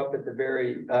show up at the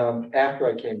very, after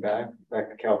I came back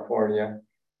to California,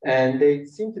 and they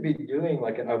seemed to be doing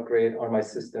like an upgrade on my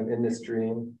system in this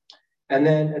dream. And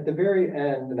then at the very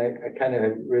end, and I kind of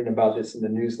have written about this in the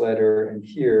newsletter and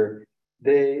here,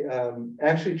 they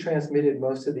actually transmitted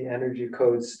most of the energy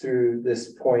codes through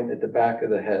this point at the back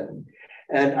of the head.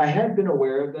 And I had been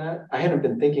aware of that. I hadn't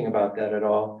been thinking about that at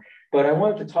all, but I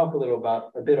wanted to talk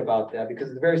a bit about that because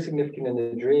it's very significant in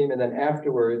the dream. And then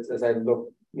afterwards, as I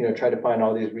look, try to find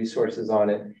all these resources on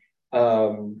it,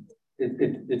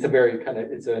 it's a very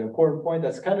it's an important point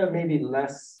that's kind of maybe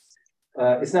less,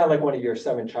 it's not like one of your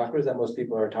 7 chakras that most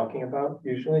people are talking about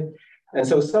usually. And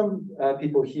so some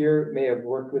people here may have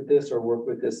worked with this or worked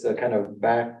with this kind of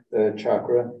back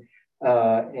chakra.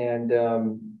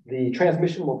 The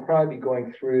transmission will probably be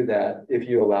going through that if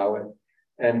you allow it.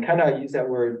 And kind of use that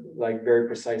word like very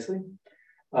precisely,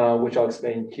 which I'll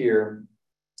explain here.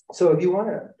 So if you want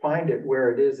to find it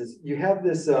where it is you have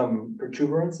this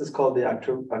protuberance. It's called the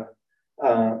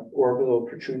orbital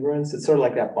protuberance. It's sort of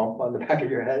like that bump on the back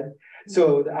of your head.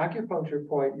 So the acupuncture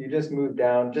point, you just move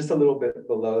down just a little bit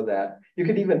below that. You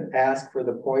could even ask for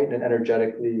the point and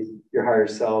energetically your higher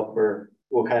self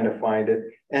will kind of find it.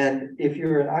 And if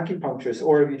you're an acupuncturist,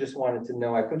 or if you just wanted to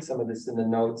know, I put some of this in the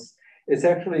notes. It's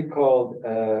actually called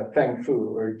Feng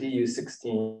Fu or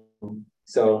DU16.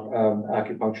 So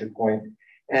acupuncture point.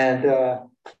 And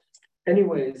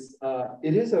anyways,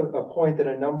 it is a point that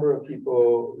a number of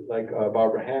people like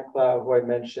Barbara Hanclaw, who I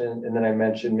mentioned, and then I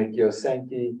mentioned Mikio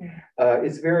Sankey.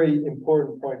 It's a very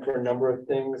important point for a number of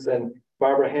things. And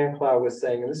Barbara Hanclaw was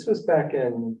saying, and this was back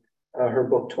in her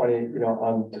book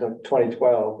on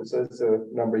 2012, so it's a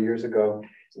number of years ago,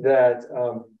 that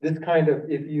this kind of,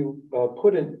 if you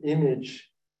put an image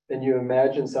and you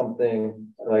imagine something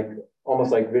like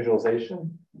almost like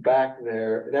visualization back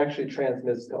there, it actually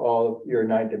transmits to all of your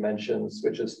 9 dimensions,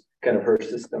 which is kind of her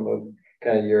system of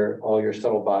kind of all your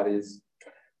subtle bodies.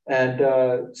 And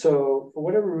so for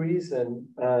whatever reason,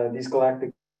 these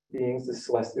galactic beings, the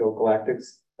celestial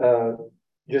galactics,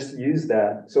 just use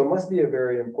that. So it must be a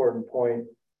very important point.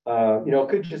 It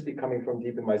could just be coming from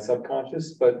deep in my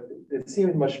subconscious, but it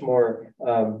seemed much more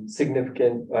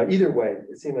significant. Either way,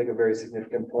 it seemed like a very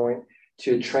significant point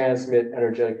to transmit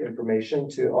energetic information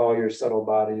to all your subtle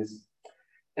bodies.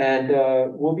 And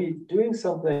we'll be doing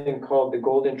something called the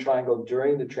golden triangle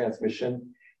during the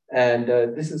transmission. And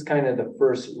this is kind of the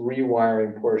first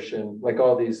rewiring portion, like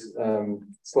all these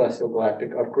celestial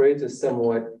galactic upgrades is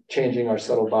somewhat changing our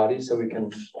subtle bodies so we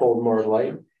can hold more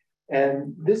light.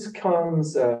 And this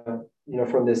comes,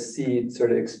 from this seed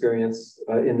sort of experience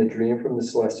in the dream from the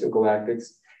celestial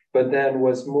galactics, but then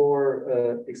was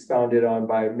more expounded on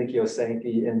by Mikio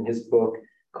Sankey in his book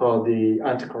called the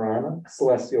Antakarana,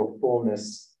 Celestial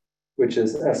Fullness, which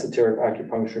is Esoteric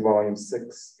Acupuncture, Volume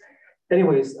 6.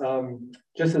 Anyways,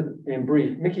 just in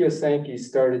brief, Mikio Sankey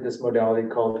started this modality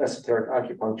called esoteric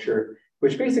acupuncture,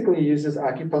 which basically uses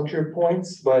acupuncture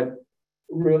points, but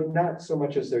not so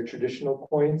much as their traditional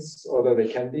points, although they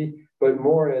can be, but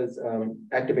more as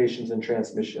activations and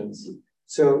transmissions.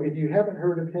 So if you haven't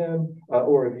heard of him,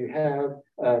 or if you have,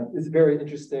 it's very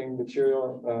interesting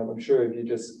material. I'm sure if you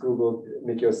just Google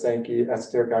Mikio Sankey,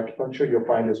 esoteric acupuncture, you'll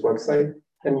find his website.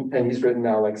 And he's written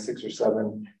now like 6 or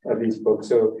 7 of these books.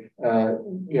 So,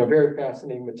 very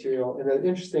fascinating material. And the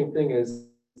interesting thing is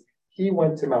he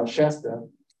went to Mount Shasta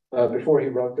before he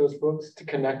wrote those books to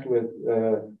connect with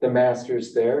the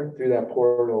masters there through that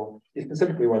portal. He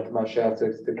specifically went to Mount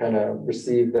Shasta to kind of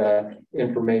receive that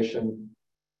information.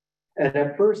 And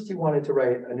at first he wanted to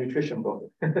write a nutrition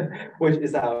book, which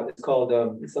is out. It's called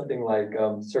something like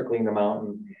Circling the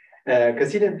Mountain.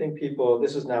 Because he didn't think people,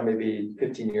 this was now maybe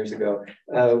 15 years ago,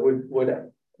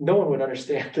 no one would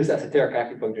understand this esoteric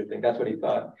acupuncture thing. That's what he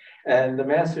thought. And the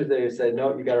masters there said,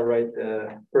 no, you got to write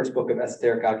the first book of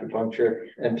esoteric acupuncture,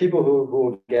 and people who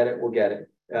will get it will get it.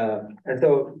 And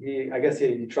so I guess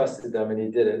he trusted them and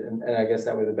he did it. And I guess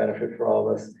that was a benefit for all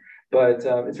of us. But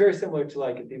it's very similar to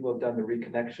like if people have done the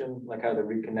reconnection, like how the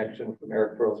reconnection from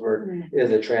Eric Pearl's work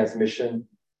is a transmission,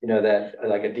 that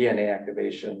like a DNA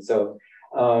activation. So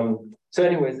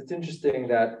anyways, it's interesting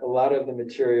that a lot of the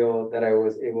material that I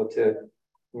was able to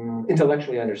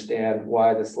intellectually understand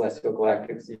why the Celestial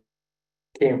Galactics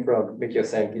came from Mikio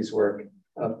Sankey's work,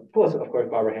 plus of course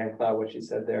Barbara Handclough, what she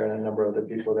said there, and a number of the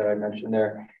people that I mentioned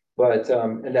there. But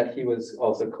and that he was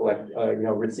also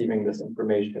receiving this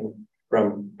information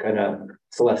from kind of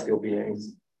celestial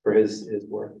beings for his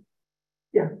work.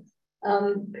 Yeah.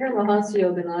 Paramahansa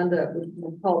Yogananda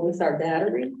would call this our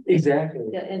battery. Exactly.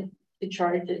 Yeah, and to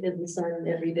charge it in the sun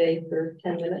every day for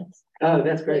 10 minutes. Oh,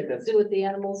 that's great. Like, do what the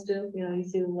animals do. You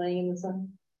see them laying in the sun.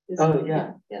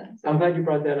 Yeah. I'm glad you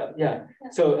brought that up. Yeah.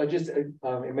 So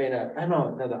it may not, I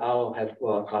don't know, the owl has,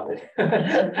 well, caught it.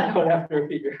 I don't have to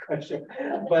repeat your question,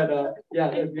 but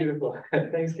yeah, that's beautiful.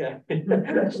 Thanks, Kathy.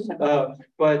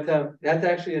 But that's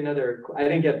actually another, I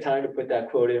didn't get time to put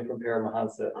that quote in from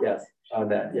Paramahansa. Yes, on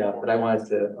that. Yeah. But I wanted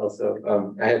to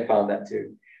also, I had found that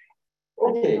too.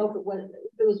 Okay.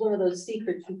 It was one of those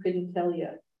secrets you couldn't tell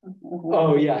yet.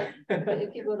 Oh, yeah.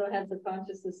 If people don't have the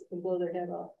consciousness, it can blow their head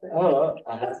off. Oh,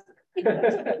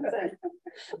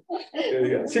 there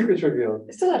you go. Secrets revealed.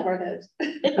 I still have our heads.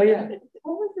 Oh, yeah.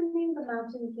 What was the name of the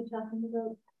mountain you're talking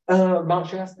about? Mount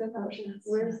Shasta.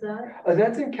 Where's that?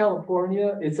 That's in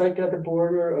California. It's like at the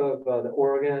border of the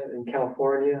Oregon and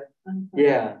California.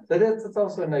 Yeah, so that's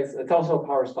also a nice, it's also a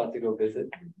power spot to go visit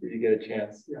if you get a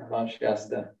chance. Yeah. Mount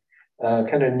Shasta.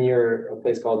 Kind of near a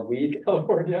place called Weed,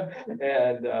 California,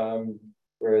 and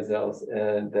where is else?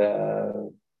 And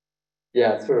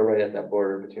yeah, it's sort of right at that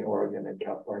border between Oregon and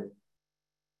California.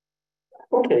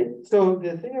 Okay, so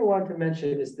the thing I want to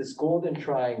mention is this golden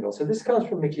triangle. So this comes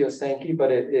from Mikio Sankey,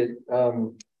 but in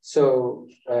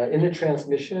the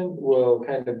transmission, we'll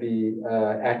kind of be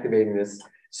activating this.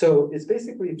 So it's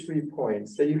basically 3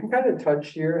 points that you can kind of touch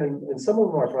here, and some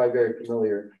of them are probably very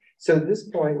familiar. So this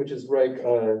point, which is right,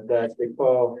 that they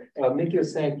call Mikio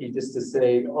Sankey, just to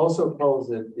say, also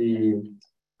calls it the,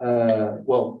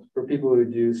 well, for people who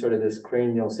do sort of this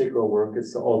cranial sacral work,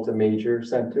 it's the Alta Major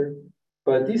Center.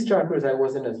 But these chakras I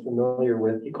wasn't as familiar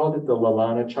with. He called it the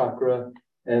Lalana chakra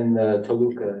and the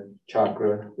Taluka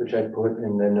chakra, which I put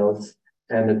in the notes,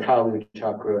 and the Talu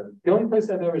chakra. The only place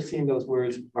I've ever seen those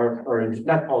words are in,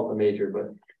 not Alta Major,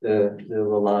 but the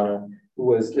Lalana,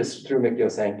 was just through Mikio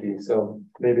Sankey. So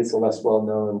maybe it's a less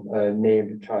well-known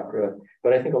named chakra,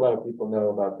 but I think a lot of people know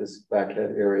about this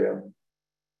backhead area.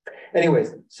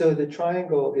 Anyways, so the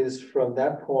triangle is from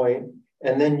that point,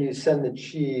 and then you send the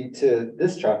chi to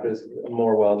this chakra, is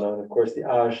more well-known, of course, the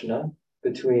ajna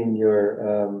between your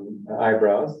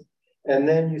eyebrows. And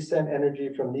then you send energy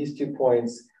from these 2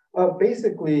 points.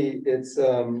 Basically, it's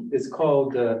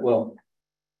called, well,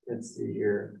 let's see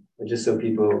here. Just so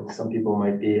some people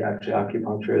might be actually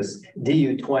acupuncturists,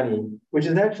 DU20, which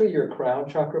is actually your crown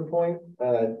chakra point.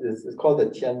 It's called the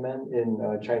Tianmen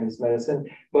in Chinese medicine.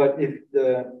 But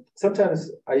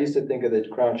sometimes I used to think of the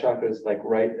crown chakra as like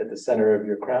right at the center of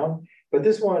your crown. But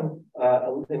this one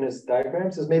in this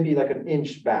diagram says maybe like an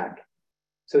inch back.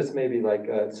 So it's maybe like,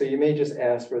 so you may just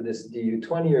ask for this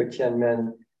DU20 or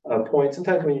Tianmen point.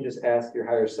 Sometimes when you just ask your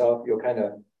higher self, you'll kind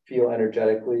of feel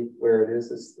energetically where it is.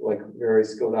 It's like very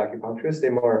skilled acupuncturists. They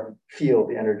more feel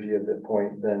the energy of the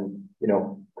point than,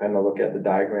 kind of look at the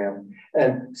diagram.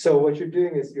 And so what you're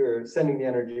doing is you're sending the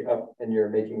energy up and you're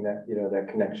making that, that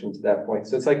connection to that point.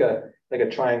 So it's like a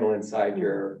triangle inside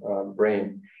your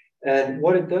brain. And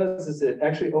what it does is it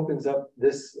actually opens up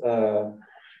this,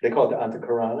 they call it the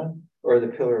Antakarana, or the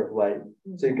pillar of light.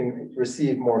 So you can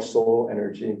receive more soul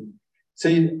energy. So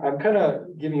I'm kind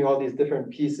of giving you all these different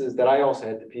pieces that I also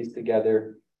had to piece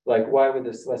together. Like, why would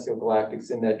the Celestial Galactics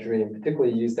in that dream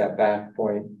particularly use that back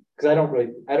point? Because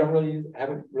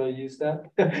haven't really used that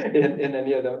in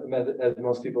any of the, as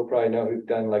most people probably know who've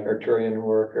done like Arcturian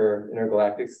work or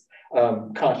intergalactics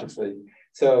consciously.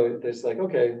 So there's like,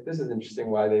 okay, this is interesting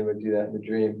why they would do that in the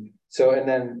dream. So, and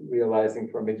then realizing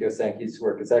from Mikio Sankey's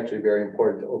work, it's actually very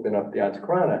important to open up the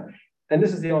Antakarana. and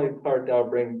this is the only part that I'll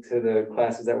bring to the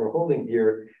classes that we're holding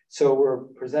here. So we're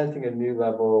presenting a new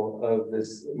level of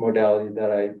this modality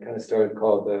that I kind of started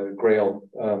called the Grail,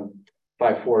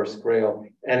 by force Grail.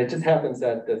 And it just happens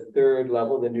that the third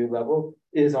level, the new level,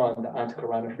 is on the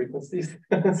Antakarana frequencies.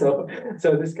 so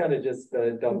this kind of just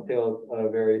dovetailed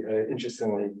very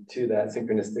interestingly to that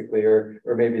synchronistically,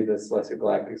 or maybe the Celestial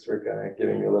Galactics were kind of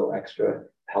giving me a little extra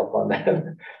help on that.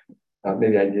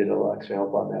 Maybe I needed a little extra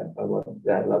help on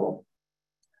that level.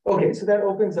 Okay, so that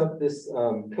opens up this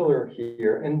pillar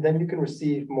here, and then you can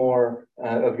receive more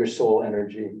of your soul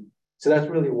energy. So that's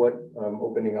really what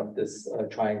opening up this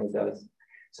triangle does.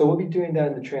 So we'll be doing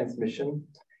that in the transmission.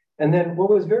 And then what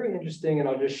was very interesting, and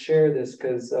I'll just share this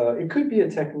because it could be a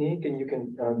technique and you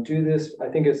can do this. I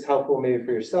think it's helpful maybe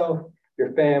for yourself,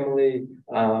 your family,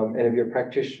 and if you're a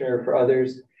practitioner for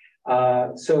others.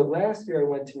 So last year I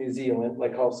went to New Zealand,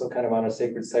 like also kind of on a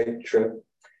sacred site trip.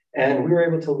 And we were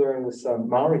able to learn with some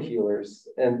Maori healers.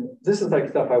 And this is like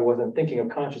stuff I wasn't thinking of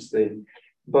consciously.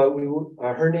 But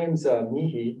her name's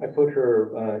Mihi. I put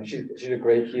her, she's a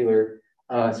great healer.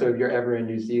 So if you're ever in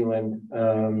New Zealand,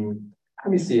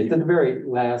 let me see, it's at the very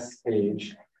last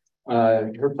page.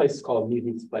 Her place is called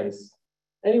Mihi's Place.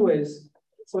 Anyways,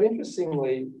 so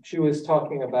interestingly, she was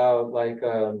talking about like,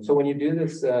 so when you do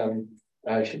this,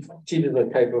 she did a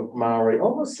type of Maori,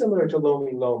 almost similar to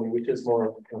Lomi Lomi, which is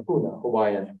more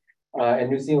Hawaiian. And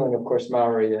New Zealand, of course,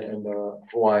 Maori and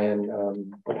Hawaiian,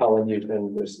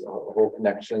 Polynesian, there's a whole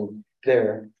connection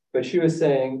there. But she was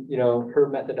saying, you know, her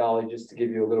methodology, just to give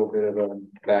you a little bit of a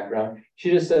background, she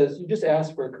just says, you just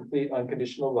ask for complete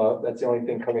unconditional love. That's the only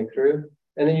thing coming through.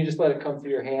 And then you just let it come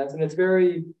through your hands. And it's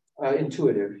very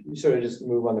intuitive. You sort of just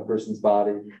move on the person's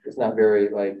body. It's not very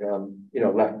like, you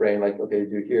know, left brain, like, okay,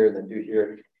 do here, then do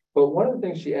here. But one of the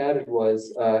things she added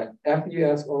was, after you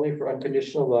ask only for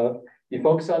unconditional love, you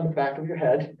focus on the back of your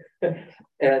head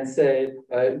and say,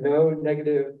 no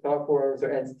negative thought forms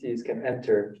or entities can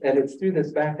enter. And it's through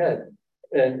this back head.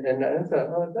 And I thought,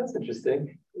 oh, that's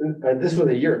interesting. This was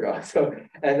a year ago. So,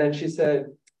 and then she said,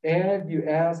 and you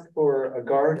ask for a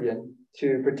guardian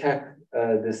to protect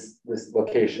this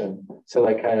location. So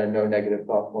like kind of no negative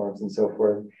thought forms and so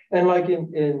forth. And like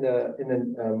in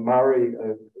the Maori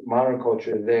modern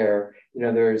culture there, you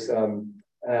know, there's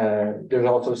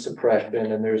also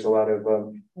suppression and there's a lot of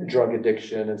drug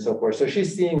addiction and so forth. So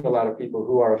she's seeing a lot of people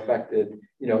who are affected,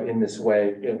 you know, in this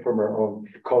way from her own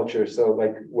culture. So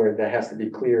like where that has to be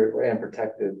clear and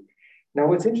protected. Now,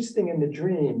 what's interesting in the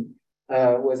dream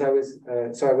was I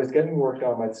was getting worked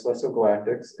on by the Celestial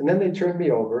Galactics, and then they turned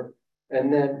me over.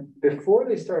 And then before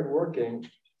they started working,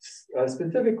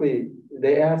 specifically,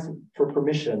 they asked for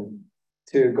permission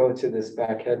to go to this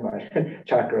back head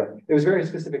chakra. It was very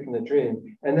specific in the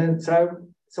dream. And then, so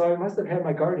I must have had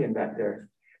my guardian back there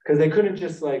because they couldn't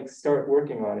just like start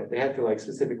working on it. They had to like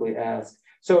specifically ask.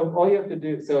 So all you have to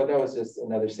do, so that was just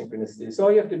another synchronicity. So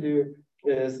all you have to do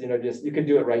is, you know, you could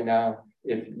do it right now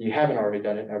if you haven't already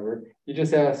done it ever. You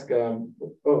just ask,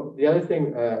 the other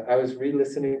thing, I was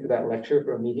re-listening to that lecture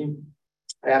from Mihi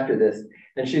after this,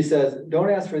 and she says,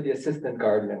 don't ask for the assistant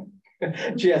guardian.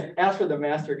 She asked for the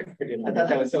master guardian. I thought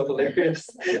that was so hilarious.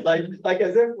 like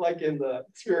as if like in the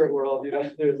spirit world, you know,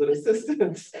 there's an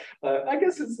assistant. I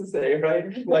guess it's the same,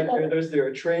 right? Like there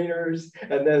are trainers,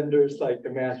 and then there's like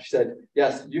the master. She said,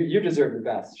 yes, you deserve the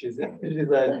best. She said,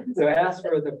 so ask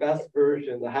for the best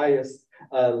version, the highest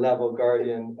level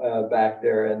guardian back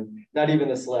there, and not even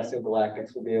the Celestial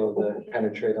Galactics will be able to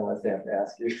penetrate unless they have to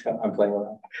ask you. I'm playing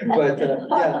around, but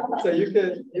yeah. So you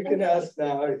can ask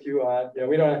now if you want. You know,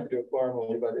 we don't have to do it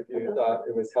formally, but if you thought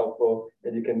it was helpful,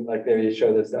 and you can like maybe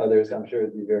show this to others, I'm sure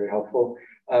it'd be very helpful.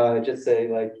 Just say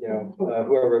like, you know,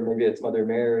 whoever, maybe it's Mother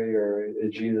Mary or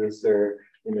Jesus or,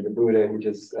 you know, the Buddha, who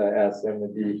just asked them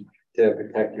to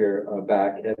protect your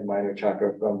back head minor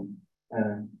chakra from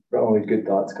only good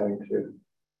thoughts coming through.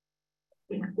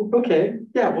 Okay,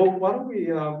 yeah. Well, why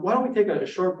don't we take a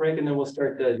short break and then we'll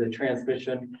start the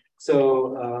transmission.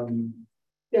 So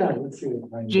yeah, let's see.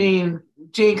 Gene,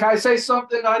 can I say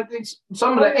something? I think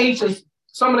some of the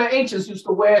ancients used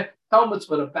to wear helmets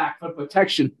for the back for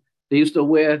protection. They used to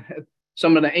wear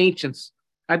some of the ancients.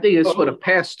 I think it's for the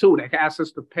past too. They asked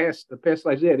us to pass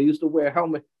like that. They used to wear a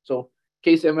helmet so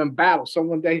in case they're in battle,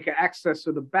 someone they can access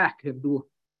to the back and do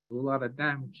a lot of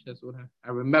damage. That's what I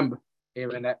remember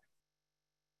hearing that.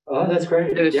 Oh, that's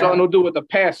great. And it's something to do with the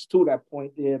past too. That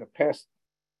point there, the past.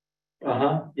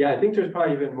 Yeah, I think there's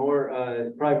probably even more,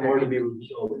 to be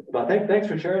revealed. But thanks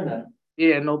for sharing that.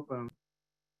 Yeah, no problem.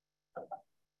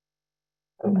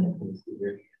 Okay, let me see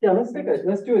here. Yeah, let's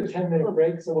do a 10-minute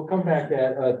break. So we'll come back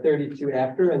at 32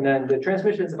 after, and then the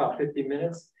transmission is about 50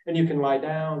 minutes, and you can lie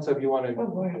down. So if you want to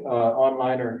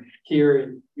online or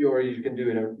here, or you can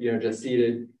do it, just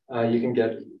seated. You can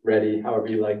get ready however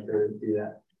you like to do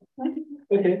that.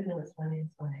 Okay. It's funny.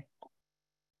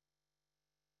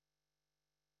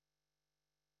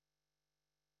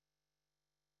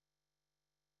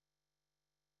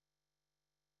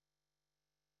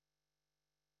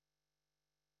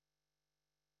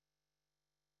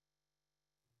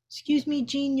 Excuse me,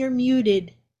 Jean, you're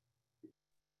muted.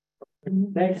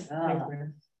 Thanks.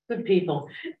 Good people.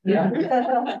 Yeah.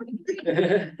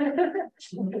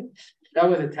 That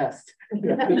was a test.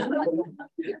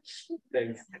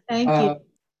 Thanks. Thank you.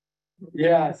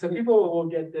 Yeah, so people will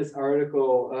get this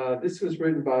article. This was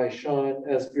written by Sean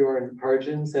Esbjorn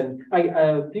Hargens, and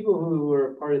people who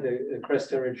were part of the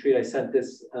Crestone retreat, I sent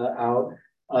this out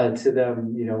to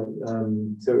them,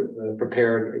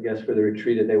 prepared, I guess, for the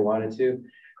retreat if they wanted to.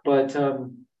 But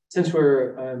since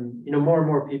we're, more and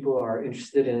more people are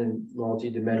interested in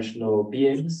multidimensional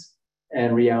beings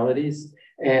and realities,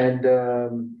 and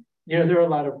there are a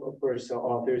lot of course,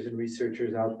 authors and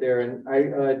researchers out there, and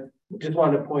I just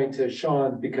wanted to point to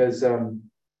Sean because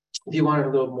if you wanted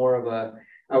a little more of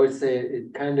I would say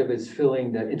it kind of is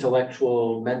filling the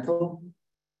intellectual, mental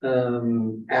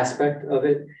aspect of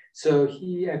it. So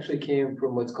he actually came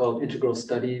from what's called integral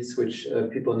studies, which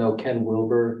people know Ken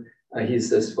Wilber. He's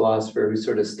this philosopher who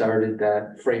sort of started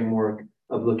that framework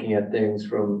of looking at things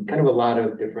from kind of a lot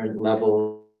of different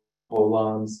levels,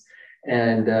 holons.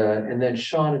 And then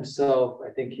Sean himself, I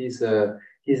think he's a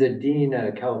dean at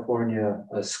a California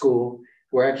school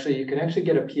where actually you can actually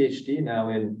get a PhD now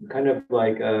in kind of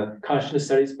like consciousness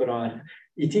studies, but on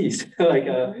ETs, like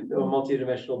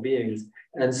multidimensional beings.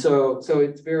 And so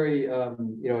it's very,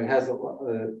 it has a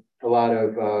lot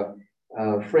of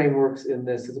frameworks in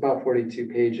this. It's about 42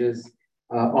 pages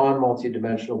on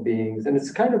multidimensional beings. And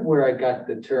it's kind of where I got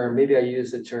the term, maybe I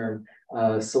use the term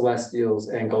celestials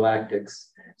and galactics.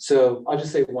 So I'll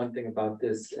just say one thing about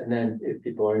this, and then if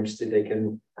people are interested, they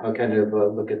can kind of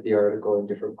look at the article in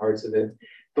different parts of it.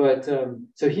 But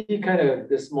so he kind of,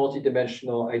 this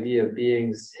multidimensional idea of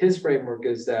beings, his framework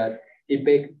is that he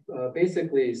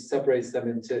basically separates them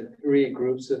into three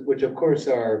groups, which of course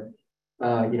are,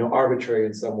 arbitrary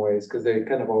in some ways, because they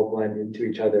kind of all blend into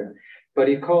each other. But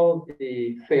he called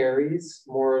the fairies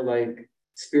more like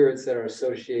spirits that are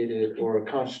associated, or a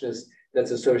consciousness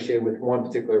that's associated with one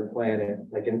particular planet,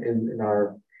 like in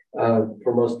our,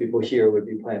 for most people here would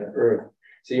be planet Earth.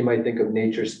 So you might think of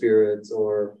nature spirits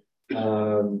or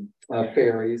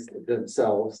fairies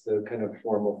themselves, the kind of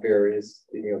formal fairies,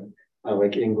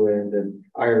 like England and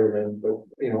Ireland, but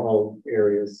all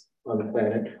areas on the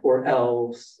planet, or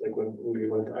elves, like when we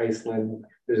went to Iceland,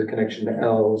 there's a connection to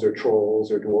elves or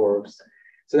trolls or dwarves.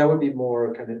 So that would be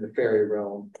more kind of the fairy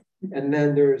realm. And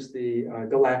then there's the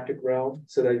galactic realm.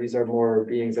 So that these are more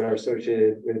beings that are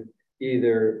associated with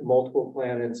either multiple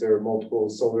planets or multiple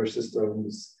solar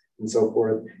systems and so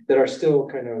forth, that are still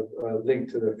kind of linked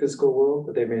to the physical world,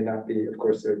 but they may not be, of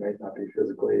course, they might not be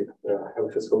physically have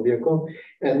a physical vehicle.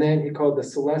 And then he called the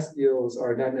celestials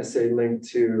are not necessarily linked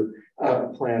to a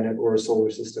planet or a solar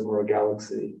system or a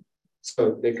galaxy.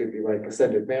 So they could be like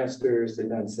ascended masters, they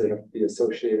not necessarily have to be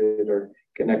associated or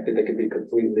connected, they could be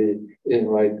completely in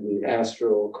like the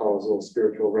astral, causal,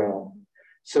 spiritual realm.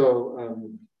 So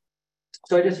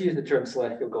I just use the term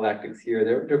celestial galactics here.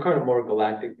 They're kind of more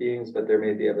galactic beings, but there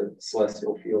may be a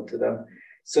celestial feel to them.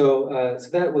 So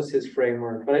that was his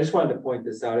framework. But I just wanted to point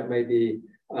this out. It may be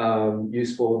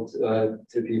useful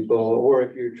to people, or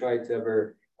if you try to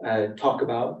ever talk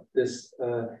about this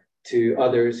to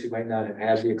others who might not have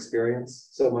had the experience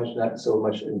so much, not so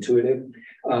much intuitive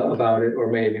about it,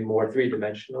 or maybe more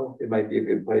three-dimensional. It might be a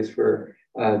good place for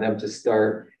them to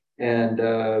start. And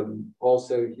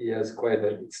also he has quite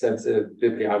an extensive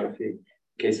bibliography in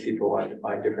case people want to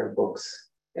find different books.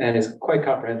 And it's quite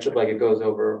comprehensive, like it goes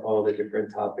over all the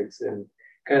different topics in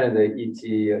kind of the ET,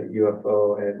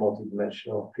 UFO, and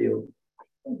multidimensional field.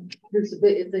 It's a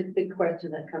big question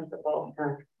that comes up all the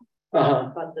time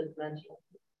about the dimensional.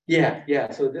 Yeah.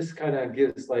 So this kind of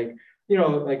gives like,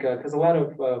 because a lot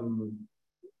of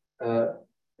a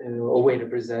way to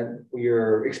present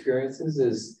your experiences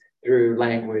is through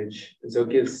language, and so it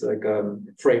gives like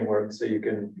framework so you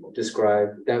can describe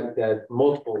that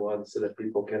multiple ones so that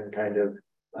people can kind of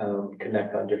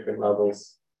connect on different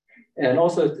levels, and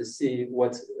also to see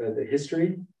what's the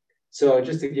history. So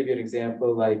just to give you an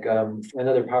example, like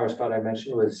another power spot I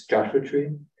mentioned was Joshua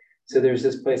Tree. So there's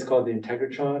this place called the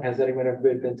Integratron. Has anyone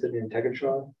ever been to the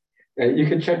Integratron? You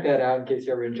can check that out in case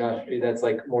you're ever in Joshua Tree. That's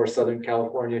like more Southern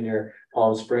California near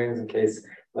Palm Springs, in case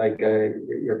like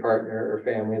your partner or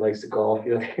family likes to golf.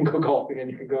 You can go golfing and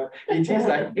you can go ET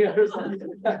site, or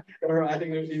something. Or I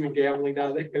think there's even gambling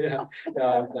down there. Yeah, no,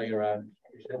 I'm playing around.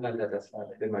 Not that that's not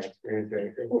been my experience or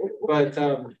anything. But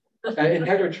in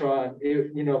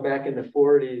Pegatron, back in the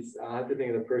 40s, I have to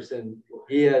think of the person.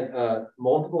 He had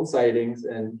multiple sightings,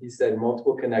 and he said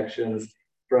multiple connections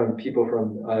from people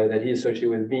from that he associated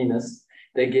with Venus.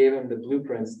 They gave him the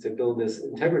blueprints to build this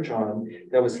integratron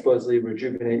that was supposedly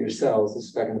rejuvenate your cells. This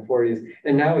was back in the 40s.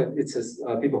 And now it's just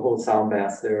people hold sound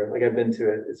baths there. Like I've been to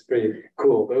it. It's pretty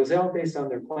cool. But it was all based on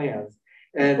their plans.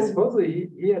 And supposedly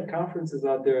he had conferences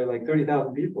out there, like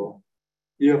 30,000 people.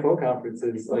 UFO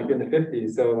conferences like in the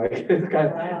 50s. So like it's kind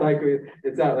of like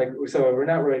it's not like, so we're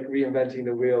not like reinventing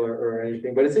the wheel or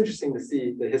anything, but it's interesting to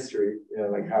see the history,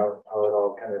 like how it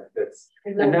all kind of fits.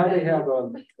 And now they have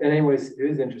and anyways,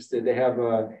 who's interested, they have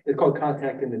it's called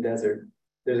Contact in the Desert.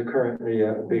 There's currently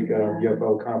a big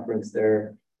UFO conference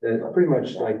there. Pretty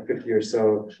much like 50 or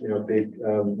so, big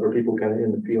or people kind of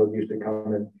in the field usually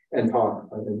come and talk,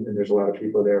 and there's a lot of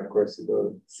people there, of course, to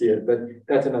go see it. But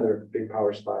that's another big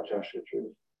power spot, Joshua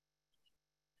Tree.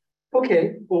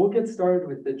 Okay, well, we'll get started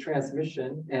with the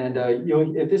transmission, and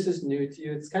if this is new to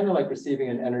you, it's kind of like receiving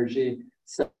an energy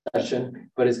session,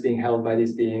 but it's being held by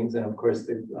these beings, and of course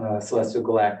the Celestial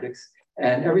Galactics.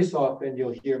 And every so often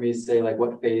you'll hear me say like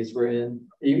what phase we're in.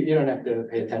 You don't have to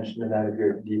pay attention to that if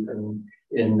you're deep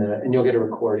and you'll get a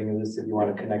recording of this if you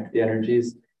want to connect the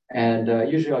energies. And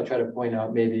usually I'll try to point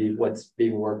out maybe what's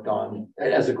being worked on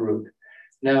as a group.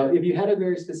 Now, if you had a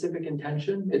very specific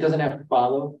intention, it doesn't have to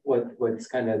follow what's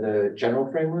kind of the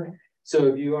general framework. So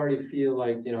if you already feel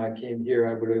like, I came here,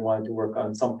 I really wanted to work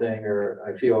on something, or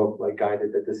I feel like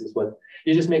guided that this is what,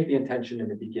 you just make the intention in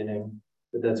the beginning,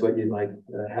 that that's what you'd like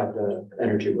to have the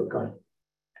energy work on.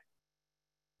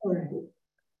 All right.